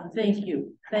thank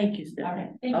you. Thank you, Stephanie. All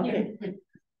right, thank you.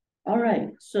 All right,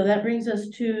 so that brings us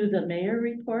to the mayor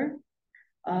report.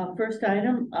 First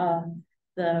item,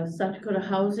 the South Dakota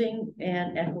Housing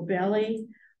and Echo Valley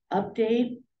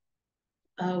update.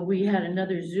 We had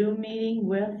another Zoom meeting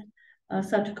with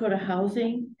South Dakota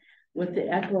Housing, with the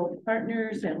Echo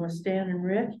partners and with Stan and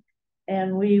Rick.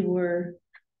 And we were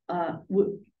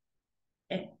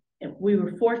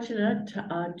fortunate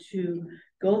to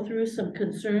go through some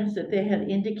concerns that they had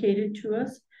indicated to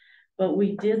us, but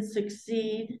we did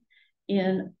succeed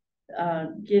in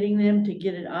getting them to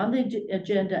get it on the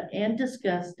agenda and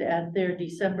discussed at their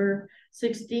December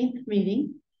 16th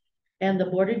meeting. And the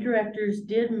board of directors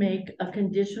did make a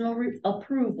conditional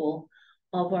approval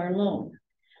of our loan,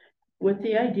 with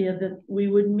the idea that we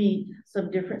would meet some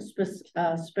different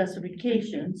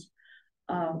specifications.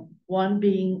 One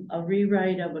being a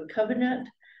rewrite of a covenant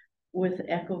with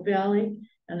Echo Valley,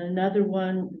 and another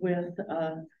one with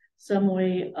some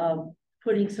way of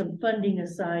putting some funding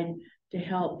aside to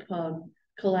help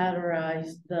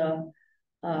collateralize the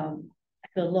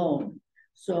loan.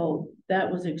 So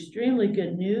that was extremely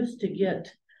good news to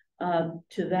get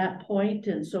to that point.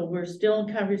 And so we're still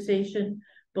in conversation,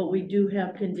 but we do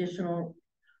have conditional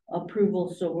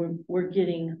approval. So we're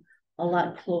getting a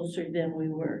lot closer than we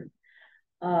were.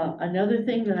 Another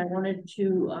thing that I wanted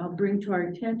to bring to our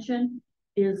attention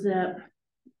is that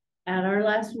at our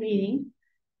last meeting,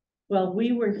 while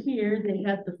we were here, they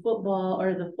had the football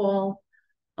or the fall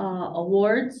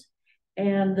awards,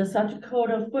 and the South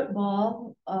Dakota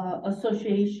Football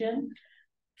Association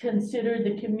considered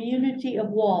the community of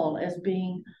Wall as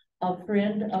being a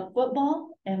friend of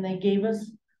football, and they gave us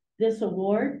this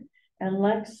award. And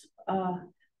Lex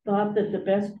thought that the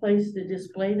best place to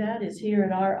display that is here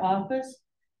at our office,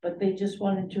 but they just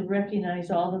wanted to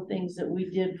recognize all the things that we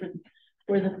did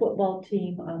for the football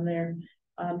team on their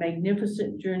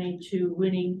magnificent journey to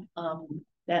winning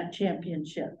that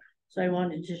championship. So I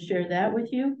wanted to share that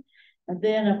with you. And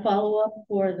then a follow-up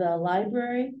for the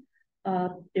library.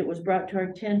 It was brought to our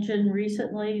attention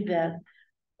recently that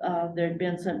there had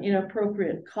been some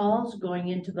inappropriate calls going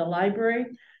into the library.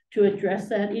 To address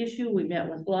that issue, we met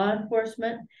with law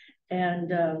enforcement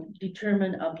and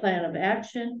determined a plan of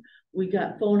action. We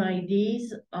got phone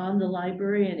IDs on the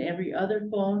library and every other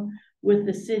phone with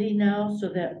the city now, so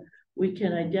that we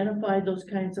can identify those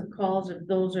kinds of calls if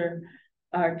those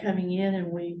are coming in,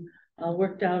 and we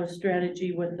worked out a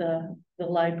strategy with the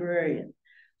librarian.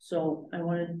 So I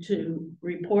wanted to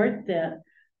report that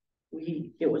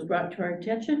it was brought to our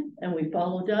attention and we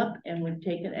followed up and we've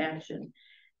taken action.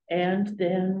 And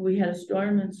then we had a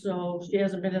storm, and so she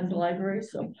hasn't been in the library,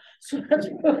 so that's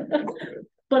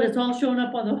but it's all showing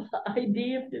up on the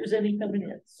ID if there's any coming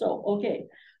in. So, okay,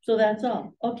 so that's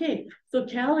all. Okay, so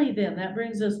Callie, then that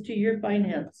brings us to your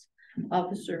finance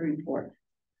officer report.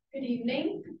 Good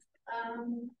evening.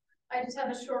 I just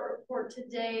have a short report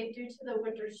today. Due to the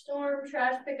winter storm,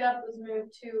 trash pickup was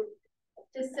moved to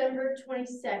December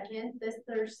 22nd, this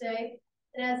Thursday.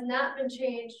 It has not been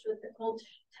changed with the cold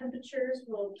temperatures.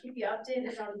 We'll keep you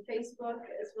updated on Facebook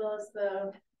as well as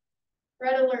the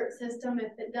red alert system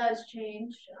if it does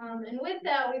change. And with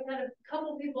that, we've had a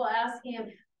couple people asking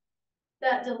if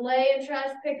that delay in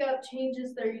trash pickup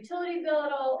changes their utility bill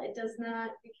at all. It does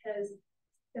not, because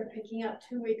they're picking up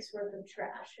 2 weeks worth of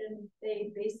trash and they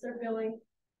base their billing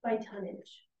by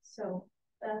tonnage. So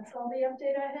that's all the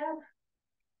update I have.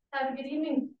 Have a good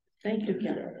evening. Thank you,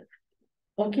 Kelly.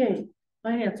 Okay,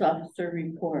 finance officer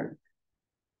report.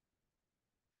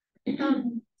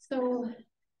 So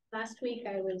last week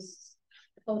I was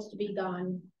supposed to be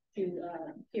gone to,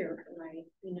 here for my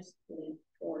municipal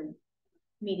board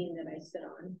meeting that I sit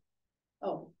on.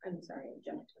 Oh, I'm sorry, I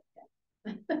jumped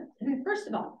ahead. First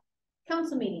of all,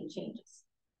 council meeting changes.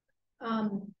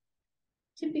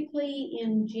 Typically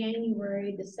in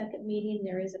January, the second meeting,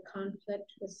 there is a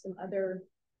conflict with some other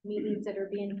meetings that are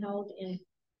being held in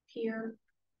Pierre.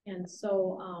 And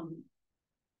so,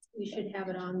 we should have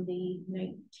it on the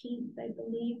 19th, I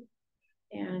believe.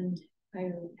 And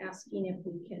I'm asking if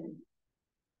we can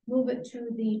move it to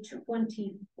the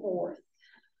 24th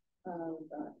of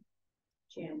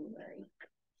January.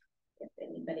 If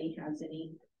anybody has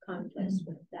any conflicts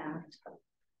with that.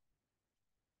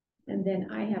 And then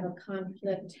I have a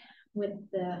conflict with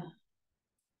the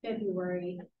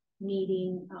February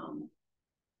meeting.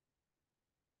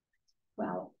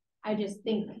 Well, I just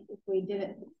think if we did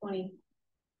it the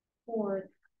 24th,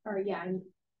 or yeah,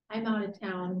 I'm out of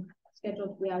town,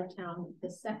 scheduled to be out of town the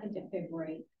 2nd of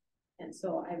February. And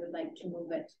so I would like to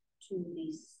move it to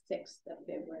the 6th of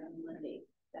February on Monday,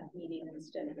 that meeting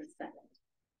instead of the 2nd.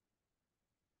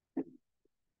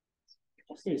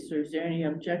 Okay, so is there any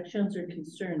objections or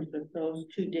concerns with those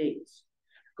two dates?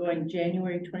 Going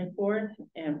January 24th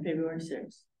and February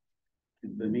 6th?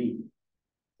 The me.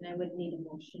 And I would need a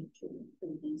motion to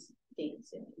include these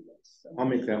dates into this. So I'll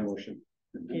make that motion.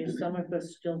 Okay, some of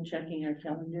us still checking our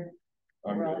calendar.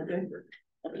 We're all good?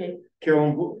 Okay,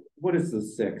 Carolyn, what is the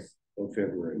 6th of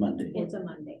February? Monday. it's a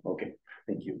Monday. Okay,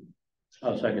 thank you.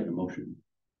 I'll second the motion.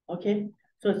 okay,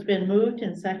 so it's been moved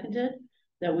and seconded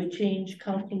that we change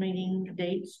council meeting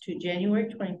dates to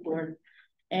January 24th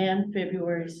and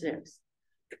February 6th.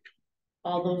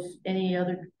 All those, any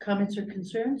other comments or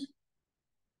concerns?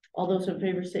 All those in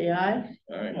favor say aye.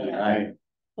 Aye.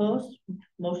 Opposed,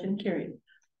 motion carried.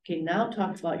 Okay, now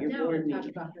talk about your Now board we'll talk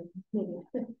meeting. about the meeting.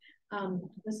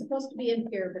 Was supposed to be in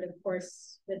here, but of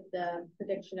course, with the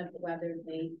prediction of the weather,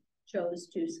 they chose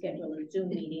to schedule a Zoom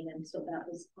meeting, and so that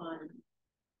was on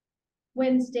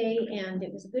Wednesday, and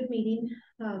it was a good meeting.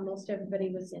 Most everybody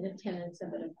was in attendance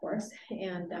of it, of course,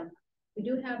 and we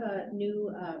do have a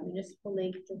new municipal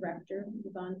league director,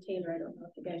 Yvonne Taylor. I don't know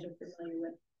if you guys are familiar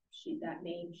with that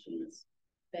name. She's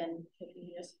been with the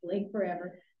municipal league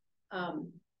forever.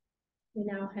 We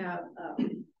now have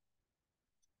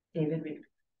David Reed.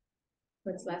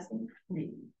 What's last name?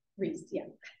 Reed. Reese, yeah.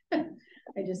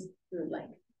 I just drew a blank.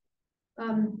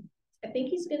 I think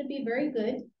he's gonna be very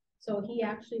good. So he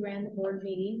actually ran the board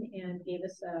meeting and gave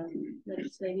us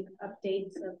legislative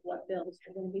updates of what bills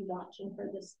we're gonna be watching for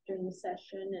this during the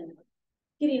session, and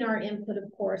getting our input,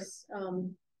 of course,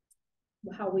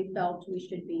 how we felt we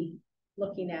should be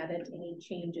looking at it, any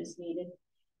changes needed.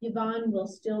 Yvonne will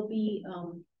still be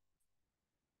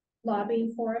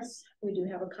lobbying for us. We do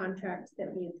have a contract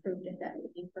that we approved at that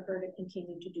meeting for her to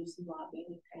continue to do some lobbying,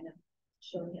 and kind of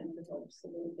show him the ropes a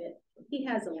little bit. He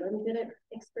has a little bit of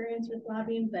experience with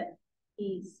lobbying, but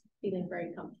he's feeling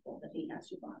very comfortable that he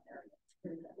has Yvonne there for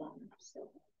that long.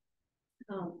 So,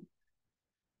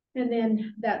 and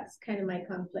then that's kind of my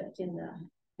conflict in the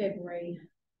February.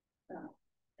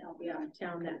 I'll be out of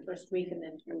town that first week, and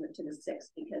then move it to the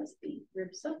 6th because the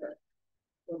rib supper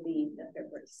will be the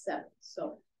February 7th.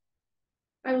 So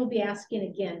I will be asking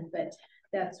again, but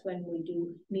that's when we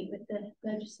do meet with the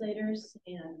legislators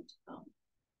and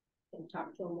can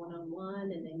talk to them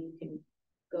one-on-one, and then you can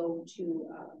go to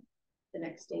the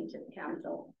next day to the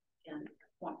Capitol and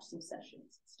watch some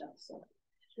sessions and stuff. So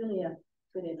it's really a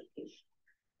good education.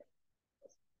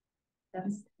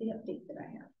 That's the update that I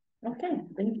have. Okay,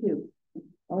 thank you.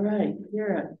 All right,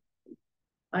 Kara.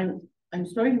 I'm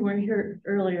sorry you weren't here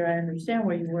earlier. I understand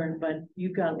why you weren't, but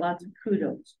you got lots of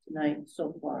kudos tonight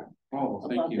so far. Oh,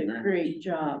 thank about you. the great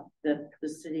job that the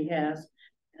city has.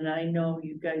 And I know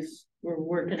you guys were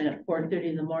working at 4:30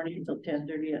 in the morning until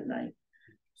 10:30 at night.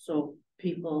 So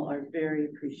people are very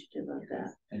appreciative of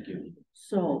that. Thank you.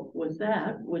 So with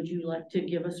that, would you like to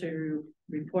give us a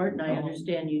report? And I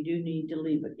understand you do need to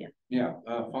leave again. Yeah,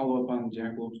 follow up on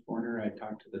Jackalopes Corner. I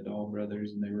talked to the Dahl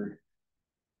brothers and they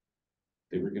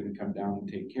were gonna come down and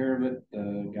take care of it.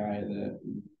 The guy that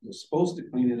was supposed to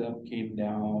clean it up came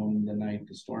down the night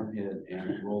the storm hit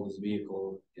and rolled his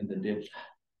vehicle in the ditch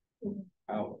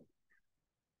out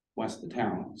west of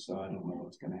town. So I don't know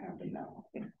what's gonna happen now.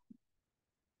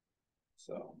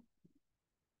 So,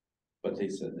 but they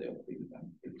said they'll clean it up.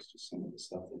 It's just some of the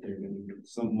stuff that they're gonna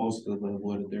use. Most of the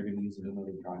wood, they're gonna use it in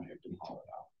another project and haul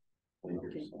it out later.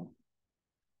 Okay. So.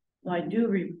 Well, I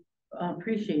do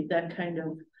appreciate that kind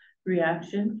of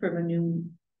reaction from a new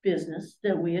business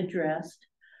that we addressed.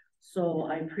 So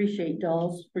I appreciate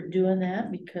Dolls for doing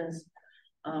that because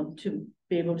to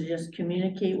be able to just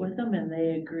communicate with them and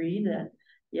they agree that,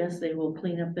 yes, they will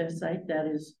clean up their site. That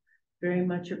is very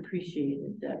much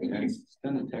appreciated. That I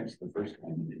sent a text the first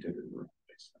time and they took it the wrong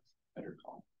place. Better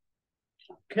call.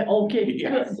 okay,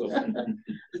 Yeah, good. so-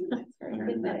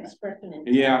 Get that expression in.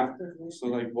 Yeah, so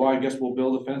like, well, I guess we'll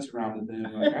build a fence around it then.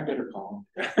 Like, I better call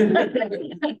You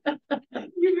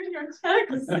in your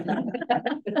text.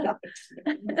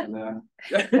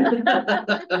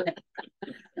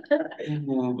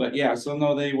 them. But yeah, so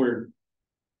no, they were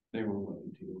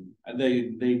willing to. They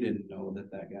didn't know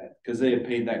that guy, because they had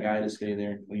paid that guy to stay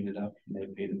there and clean it up, and they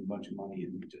paid him a bunch of money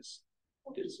and he just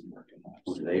did some work in that.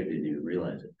 So they didn't even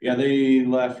realize it. Yeah, they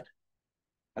left.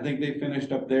 I think they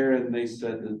finished up there and they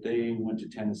said that they went to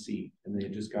Tennessee and they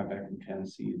had just got back from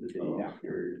Tennessee the day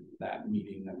after that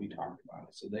meeting that we talked about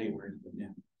it. So they were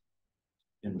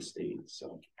in the States,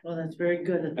 so. Well, that's very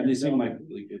good. And they seem like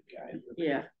really good guys.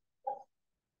 Yeah.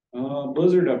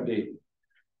 Blizzard update.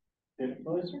 It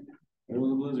was. It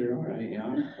was a blizzard, all right,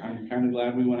 yeah. I'm kind of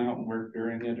glad we went out and worked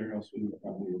during it, or else we would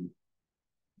probably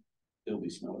still be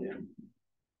snowed in.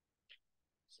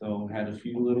 So had a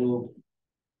few little.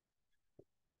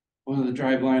 One of the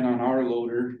drive line on our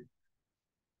loader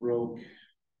broke.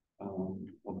 A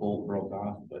bolt broke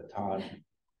off, but Todd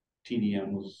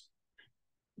TDM was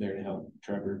there to help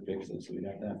Trevor fix it, so we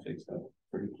got that fixed up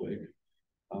pretty quick.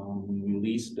 We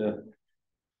leased a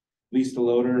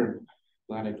loader.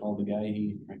 Glad I called the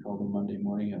guy. I called him Monday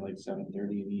morning at like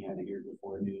 7:30 and he had it here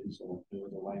before noon, so it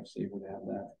was a lifesaver to have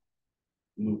that.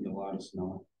 Moved a lot of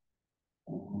snow.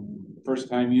 First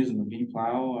time using the V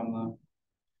plow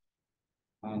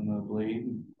on the blade.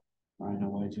 I know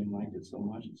why Jim liked it so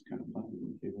much. It's kind of fun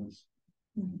to give us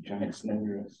giant snow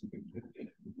drifts.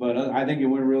 But I think it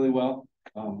went really well.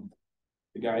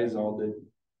 The guys all did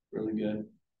really good.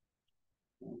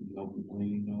 No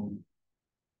complaining, no.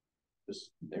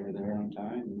 Just they were there on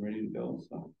time and ready to go.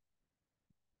 So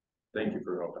Thank you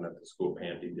for helping at the school.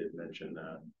 Andy did mention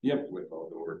that. Yep. With all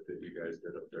the work that you guys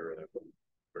did up there, and I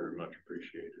very much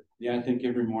appreciated. yeah, I think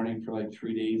every morning for like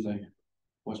 3 days,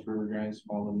 West River guys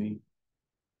followed me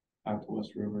out to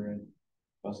West River and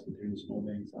busted through the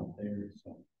snowbanks out there.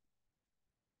 So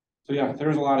yeah,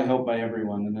 there's a lot of help by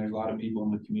everyone, and there's a lot of people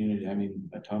in the community. I mean,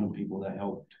 a ton of people that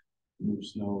helped move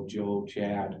snow. Joe,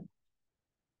 Chad,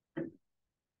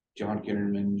 John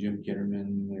Kitterman, Jim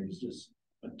Kitterman. There's just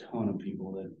a ton of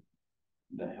people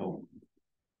that help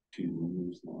to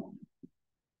move snow.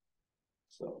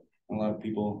 So a lot of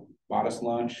people bought us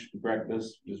lunch,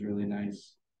 breakfast, which was really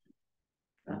nice.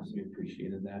 We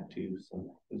appreciated that too.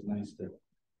 So it was nice to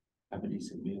have a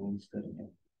decent meal instead of a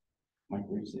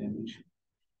microwave sandwich.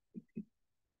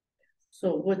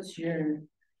 So what's your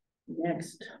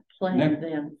next plan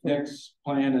then? Next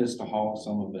plan is to haul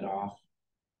some of it off.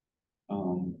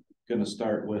 Gonna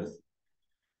start with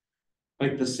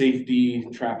like the safety,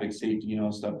 traffic safety,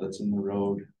 stuff that's in the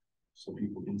road. So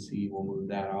people can see, we'll move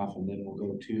that off, and then we'll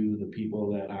go to the people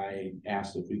that I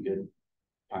asked if we could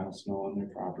pile snow on their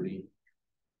property.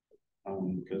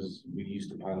 Because we used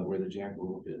to pile it where the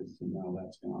jackalope is, and now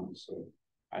that's gone. So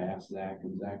I asked Zach,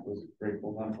 and Zach was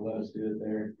grateful enough to let us do it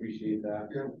there. Appreciate that.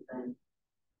 Yeah.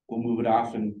 We'll move it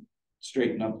off and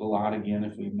straighten up the lot again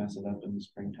if we mess it up in the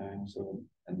springtime. So,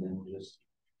 and then just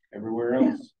everywhere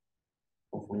else.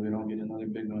 Hopefully we don't get another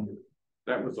big one.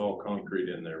 That was all concrete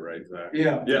in there, right, Zach?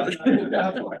 Yeah. Yeah.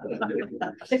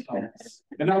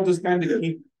 And I'll just kind of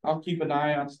keep an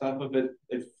eye on stuff of it.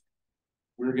 If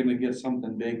we're gonna get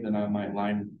something big, then I might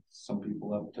line some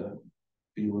people up to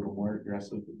be a little more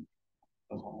aggressive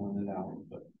of hauling it out.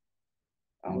 But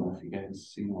I don't know if you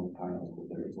guys seen all the piles, but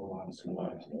there's a lot of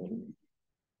snow.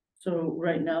 So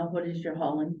right now, what is your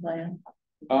hauling plan?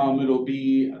 It'll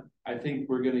be, I think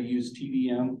we're gonna use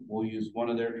TDM. We'll use one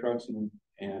of their trucks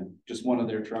and just one of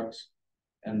their trucks,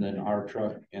 and then our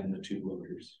truck and the 2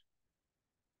 loaders.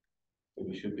 So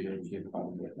we should be able to get quite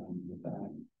a bit done with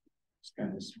that. It's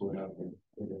kind of split up in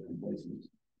different places.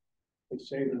 They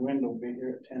say the wind will be here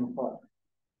at 10 o'clock.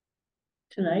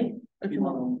 Tonight or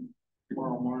tomorrow?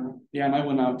 Tomorrow morning. Yeah, and I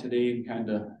went out today and kind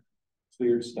of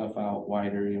cleared stuff out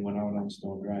wider and went out on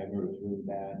Stone Drive where it was really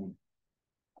bad.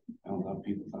 I don't know if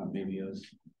people thought maybe I was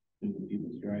into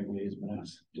people's driveways, but I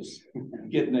was just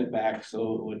getting it back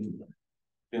so it wouldn't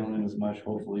fill in as much,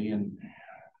 hopefully. And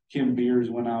Kim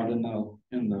Beers went out in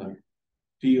the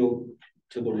field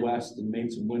to the west and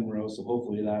made some windrows, so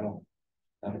hopefully that'll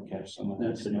catch some of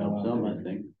that. That should help some, I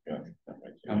think. Yeah.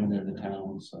 Coming into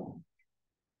town, so.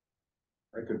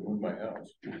 I could move my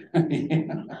house.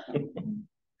 Yeah.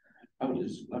 I would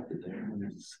just left it there when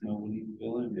there's snow, we need to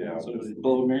fill in. Yeah. So it's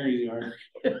below Mary's yard.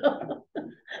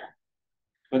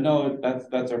 But no,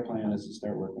 that's our plan, is to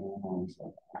start working on all this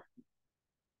stuff.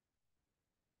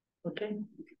 Okay.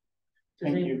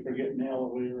 Thank you for getting the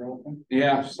elevator open.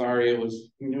 Yeah, sorry, it was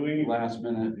Do we, last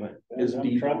minute, but it's Them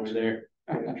deep over trucks. there.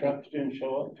 the trucks didn't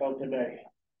show up till today.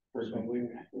 So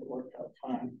it worked out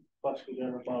fine. Plus we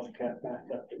got our Bobcat back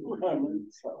up to running,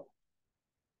 so.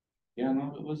 Yeah,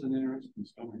 no, it was an interesting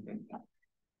story.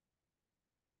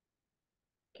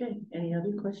 Okay, any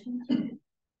other questions?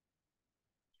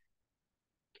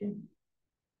 Okay.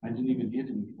 I didn't even hit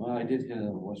him. Well, I did hit a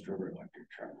West River electric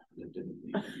truck that didn't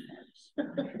leave any marks.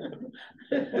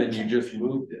 Then you just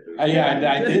moved it. Yeah,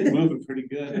 I did move it pretty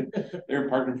good. They're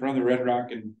parked in front of the Red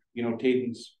Rock, and you know,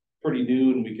 Tatum's pretty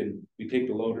new, and we take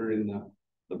the loader in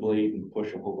the blade and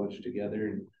push a whole bunch together,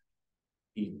 and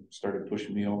he started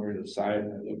pushing me over to the side,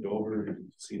 and I looked over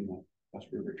and seen the West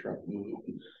River truck move.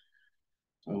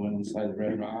 So I went inside the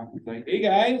Red Rock and like, "Hey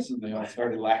guys," and they all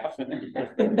started laughing.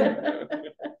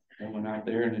 I went out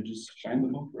there and it just shined the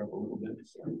motor up a little bit,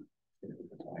 so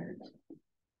tired.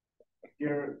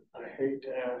 Garrett, I hate to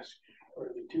ask, are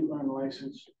the two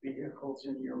unlicensed vehicles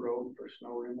in your road for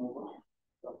snow removal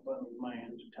up on my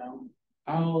end of town?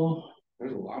 Oh,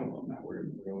 there's a lot of them that were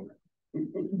in the road.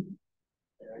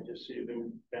 Yeah, I just see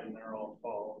them been there all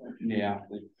fall. Yeah.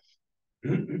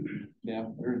 Yeah,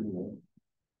 they're in the road.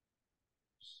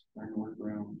 Starting to work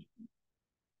around.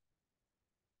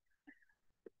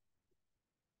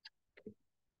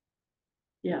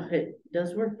 Yeah, it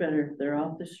does work better if they're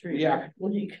off the street. Yeah.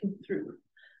 When you come through.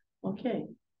 Okay,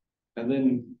 And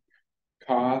then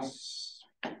costs,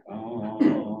 I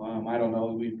don't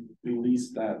know, we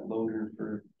leased that loader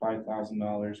for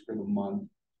 $5,000 for the month.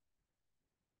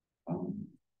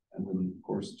 And then of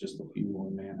course, just the fuel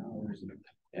and man hours,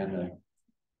 and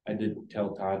I did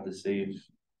tell Todd to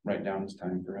write down his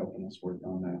time for helping us work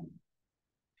on that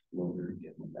loader and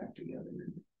getting it back together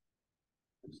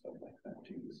and stuff like that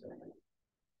too, so.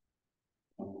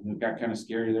 It got kind of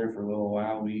scary there for a little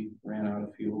while. We ran out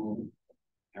of fuel.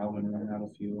 Calvin ran out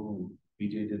of fuel, and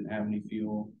BJ didn't have any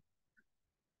fuel.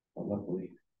 But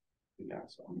luckily, we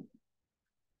got some.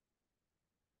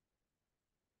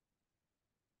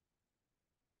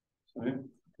 So, yeah.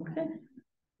 okay.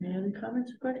 Any other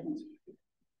comments or questions?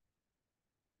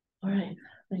 All right,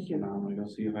 thank So you. now I'm gonna go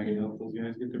see if I can help those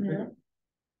guys get their Yeah.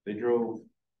 pickup.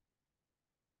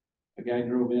 A guy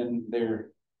drove in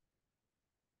there.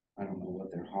 I don't know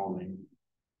what they're hauling.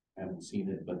 I haven't seen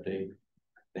it, but they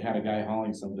had a guy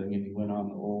hauling something, and he went on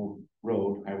the old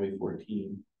road, Highway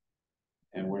 14.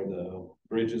 And where the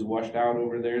bridge is washed out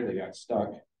over there, they got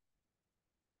stuck.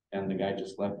 And the guy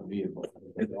just left the vehicle.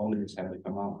 The owners had to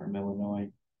come out from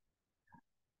Illinois.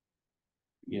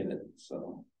 Get it,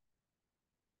 so.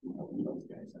 I'm helping those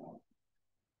guys out.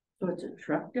 So it's a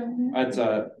truck down there?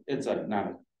 It's not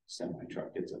a semi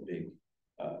truck, it's a big,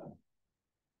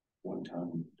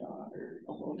 1-ton Dodge or.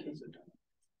 Oh, okay.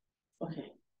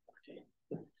 Okay,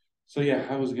 okay. So yeah,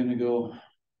 I was gonna go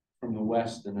from the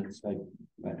west, and it's like,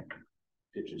 that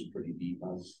ditch is pretty deep. I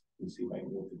was gonna see if I can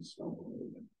go through the snow a little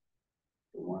bit.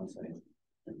 For once, I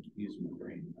use my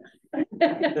brain.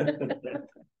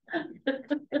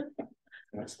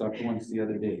 Got stuck once the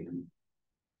other day.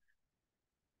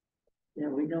 Yeah,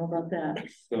 we know about that.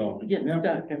 So, Getting yeah.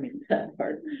 stuck, I mean, that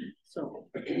part. So,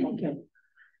 okay.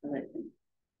 All right.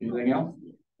 Anything else?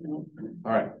 No,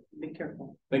 All right, be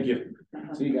careful. thank you.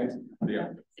 Uh-huh. See you guys. Yeah.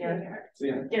 See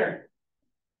ya. Garrett.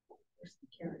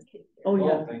 Oh,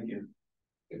 yeah. Thank you.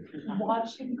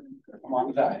 Watching. I'm on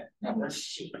the diet.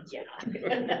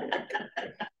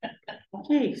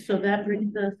 Okay, so that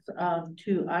brings us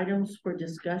to items for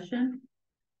discussion.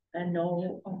 And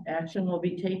no action will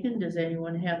be taken. Does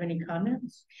anyone have any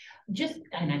comments?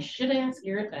 And I should ask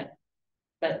Garrett that,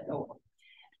 but,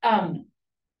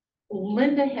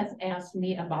 Linda has asked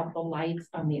me about the lights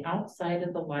on the outside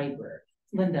of the library.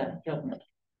 Linda Hilton.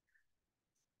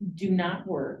 Do not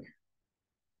work.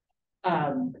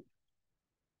 And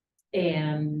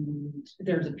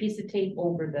there's a piece of tape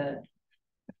over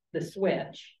the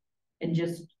switch, and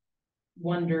just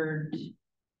wondered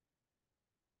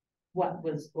what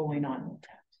was going on with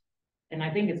that. And I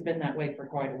think it's been that way for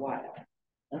quite a while.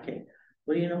 Okay,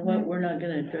 well, you know what? We're not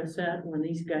gonna address that when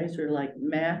these guys are like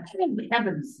max.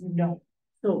 Heavens, no.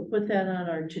 So put that on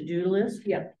our to-do list.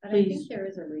 Yep. But I think Please. there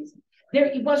is a reason.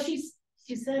 Well, she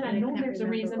said, I know can't there's a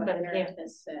remember reason, what but I Eric can't.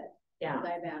 has said, Yeah, 'cause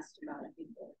I've asked about it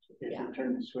before. If you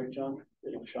turn the switch on,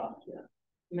 it'll shock you.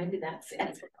 maybe that's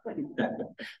it.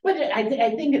 But I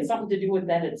think it's something to do with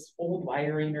that it's old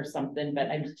wiring or something, but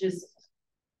I'm just.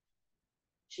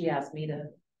 She asked me to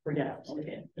Yeah,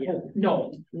 okay,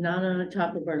 No, not on the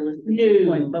top of our list at No, this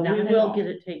point, but we not at will all. get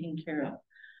it taken care of.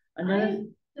 Another, I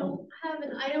don't have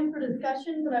an item for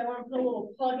discussion, but I want to put a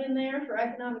little plug in there for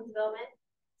economic development,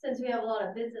 since we have a lot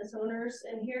of business owners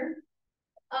in here.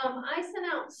 I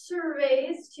sent out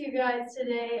surveys to you guys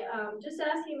today, just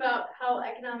asking about how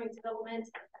economic development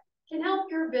can help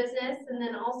your business, and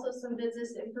then also some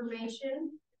business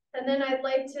information. And then I'd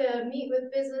like to meet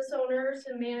with business owners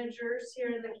and managers here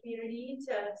in the community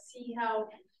to see how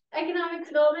economic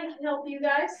development can help you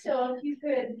guys. So if you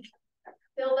could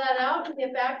fill that out and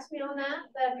get back to me on that,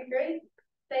 that'd be great.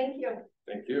 Thank you.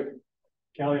 Thank you.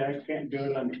 Kelly, I can't do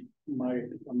it on my,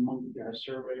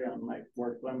 survey on my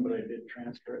work one, but I did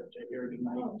transfer it to here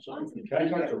tonight. So Awesome. can I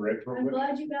talk to Rick I'm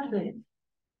glad you got it.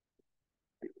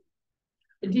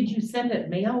 did you send it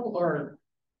mail or?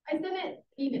 I sent it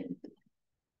even.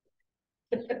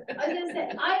 I was gonna say,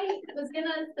 I was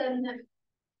gonna send them,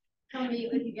 come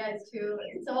meet with you guys too,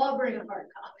 so I'll bring a hard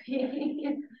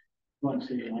copy. Let's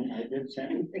see, I did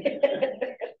send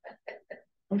it.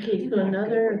 okay, so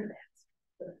another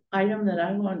item that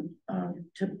I want,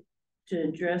 to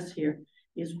address here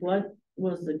is what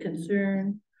was the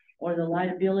concern or the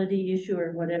liability issue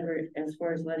or whatever, as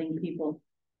far as letting people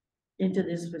into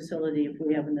this facility if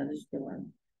we have another storm.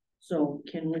 So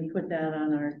can we put that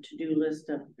on our to-do list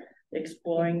of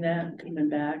exploring that, coming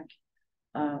back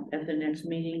at the next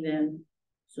meeting then,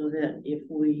 so that if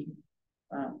we,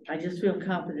 I just feel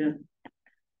confident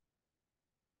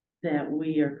that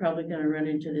we are probably gonna run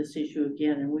into this issue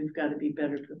again, and we've got to be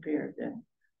better prepared than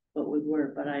what we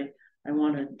were, but I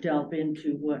want to delve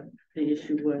into what the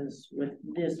issue was with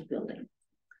this building.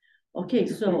 Okay,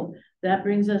 so that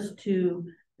brings us to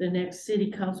the next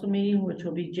city council meeting, which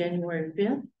will be January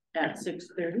 5th at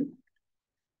 6:30.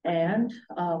 And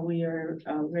we are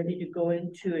ready to go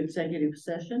into executive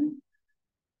session.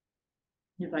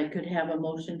 If I could have a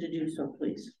motion to do so,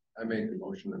 please. I make the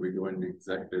motion that we go into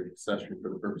executive session for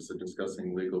the purpose of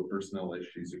discussing legal personnel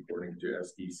issues according to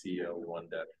SDCL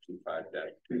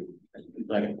 1-25-2.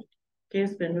 Second. Okay,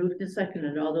 it's been moved and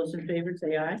seconded. All those in favor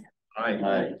say aye.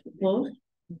 Aye. Opposed?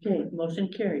 Okay, motion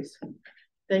carries.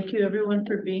 Thank you everyone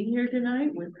for being here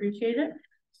tonight. We appreciate it.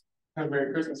 Have a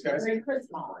Merry Christmas, guys. Merry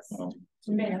Christmas.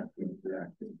 Mayor. We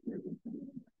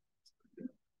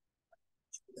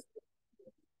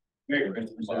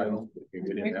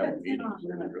didn't have a meeting. So it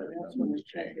really nothing was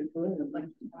changed.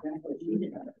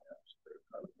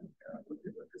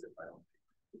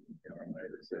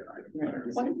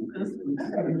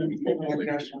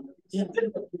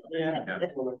 Yeah.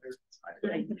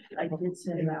 I did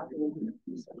send out.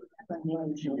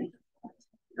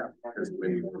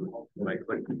 When I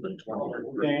clicked the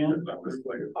 20. Dan, that was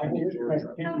like- I did try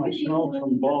to get my snow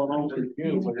from blowing over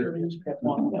you, but it just kept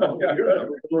on.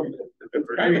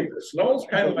 Snow's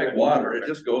kind of like water, it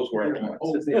just goes where it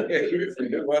wants. You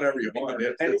can do whatever you want.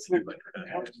 It's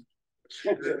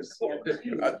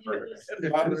not for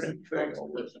bothering thing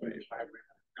over me.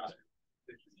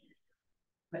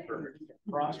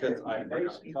 Frosted my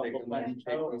face a couple times,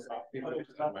 so I was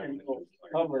stuffing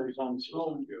covers on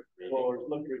snow blowers,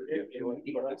 look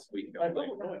ridiculous.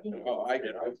 Oh, I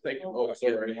did, I was thinking, oh,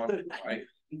 sorry, I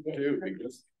do,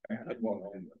 because I had one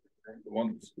on the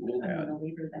one the school had.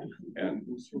 And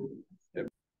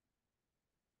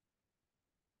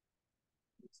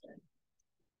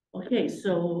Okay,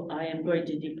 so I am going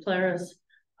to declare us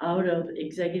out of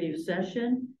executive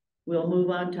session. We'll move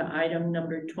on to item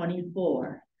number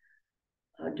 24.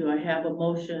 Do I have a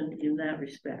motion in that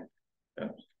respect?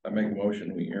 I make a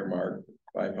motion, we earmark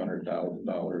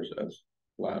 $500,000 as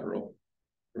collateral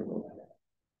for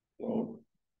the loan.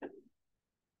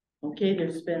 Okay,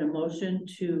 there's been a motion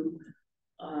to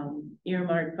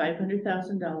earmark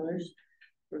 $500,000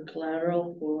 for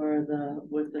collateral for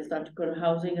with the South Dakota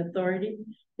Housing Authority.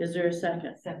 Is there a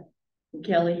second? Second.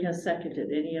 Kelly has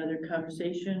seconded. Any other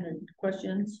conversation or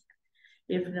questions?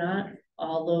 If not,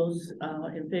 all those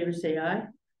in favor say aye.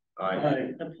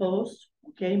 Aye. Opposed?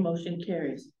 Okay, motion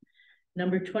carries.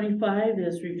 Number 25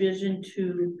 is revision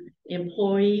to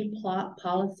employee plot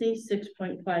policy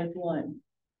 6.51.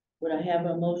 Would I have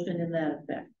a motion in that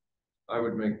effect? I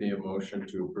would make the motion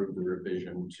to approve the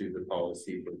revision to the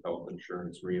policy for health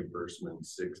insurance reimbursement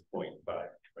 6.5.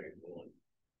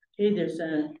 Okay, there's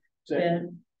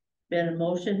been a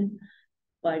motion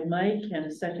by Mike and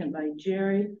a second by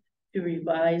Jerry to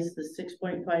revise the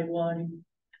 6.51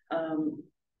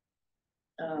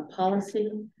 policy.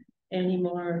 Any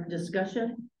more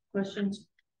discussion, questions,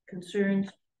 concerns?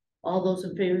 All those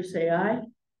in favor say aye.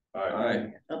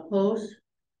 Aye. Opposed?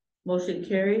 Motion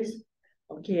carries.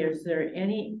 Okay, is there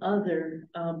any other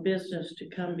business to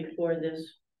come before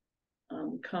this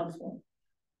council.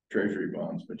 Treasury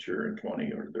bonds mature in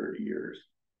 20 or 30 years.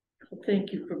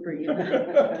 Thank you for bringing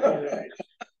that.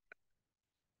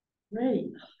 Right,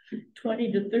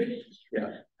 20 to 30. Yeah.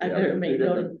 I better make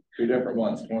note. Two different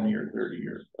ones, 20 or 30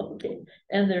 years. Okay,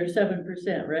 and they're 7%,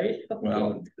 right? Okay.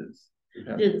 Well,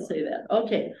 Didn't say that.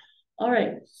 Okay, all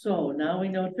right. So now we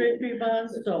know treasury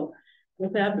bonds. So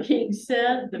with that being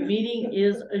said, the meeting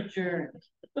is adjourned.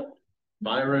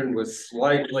 Myron was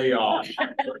slightly off.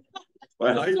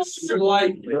 Well, So-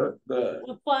 slightly.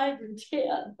 Well, 5 and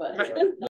 10, but.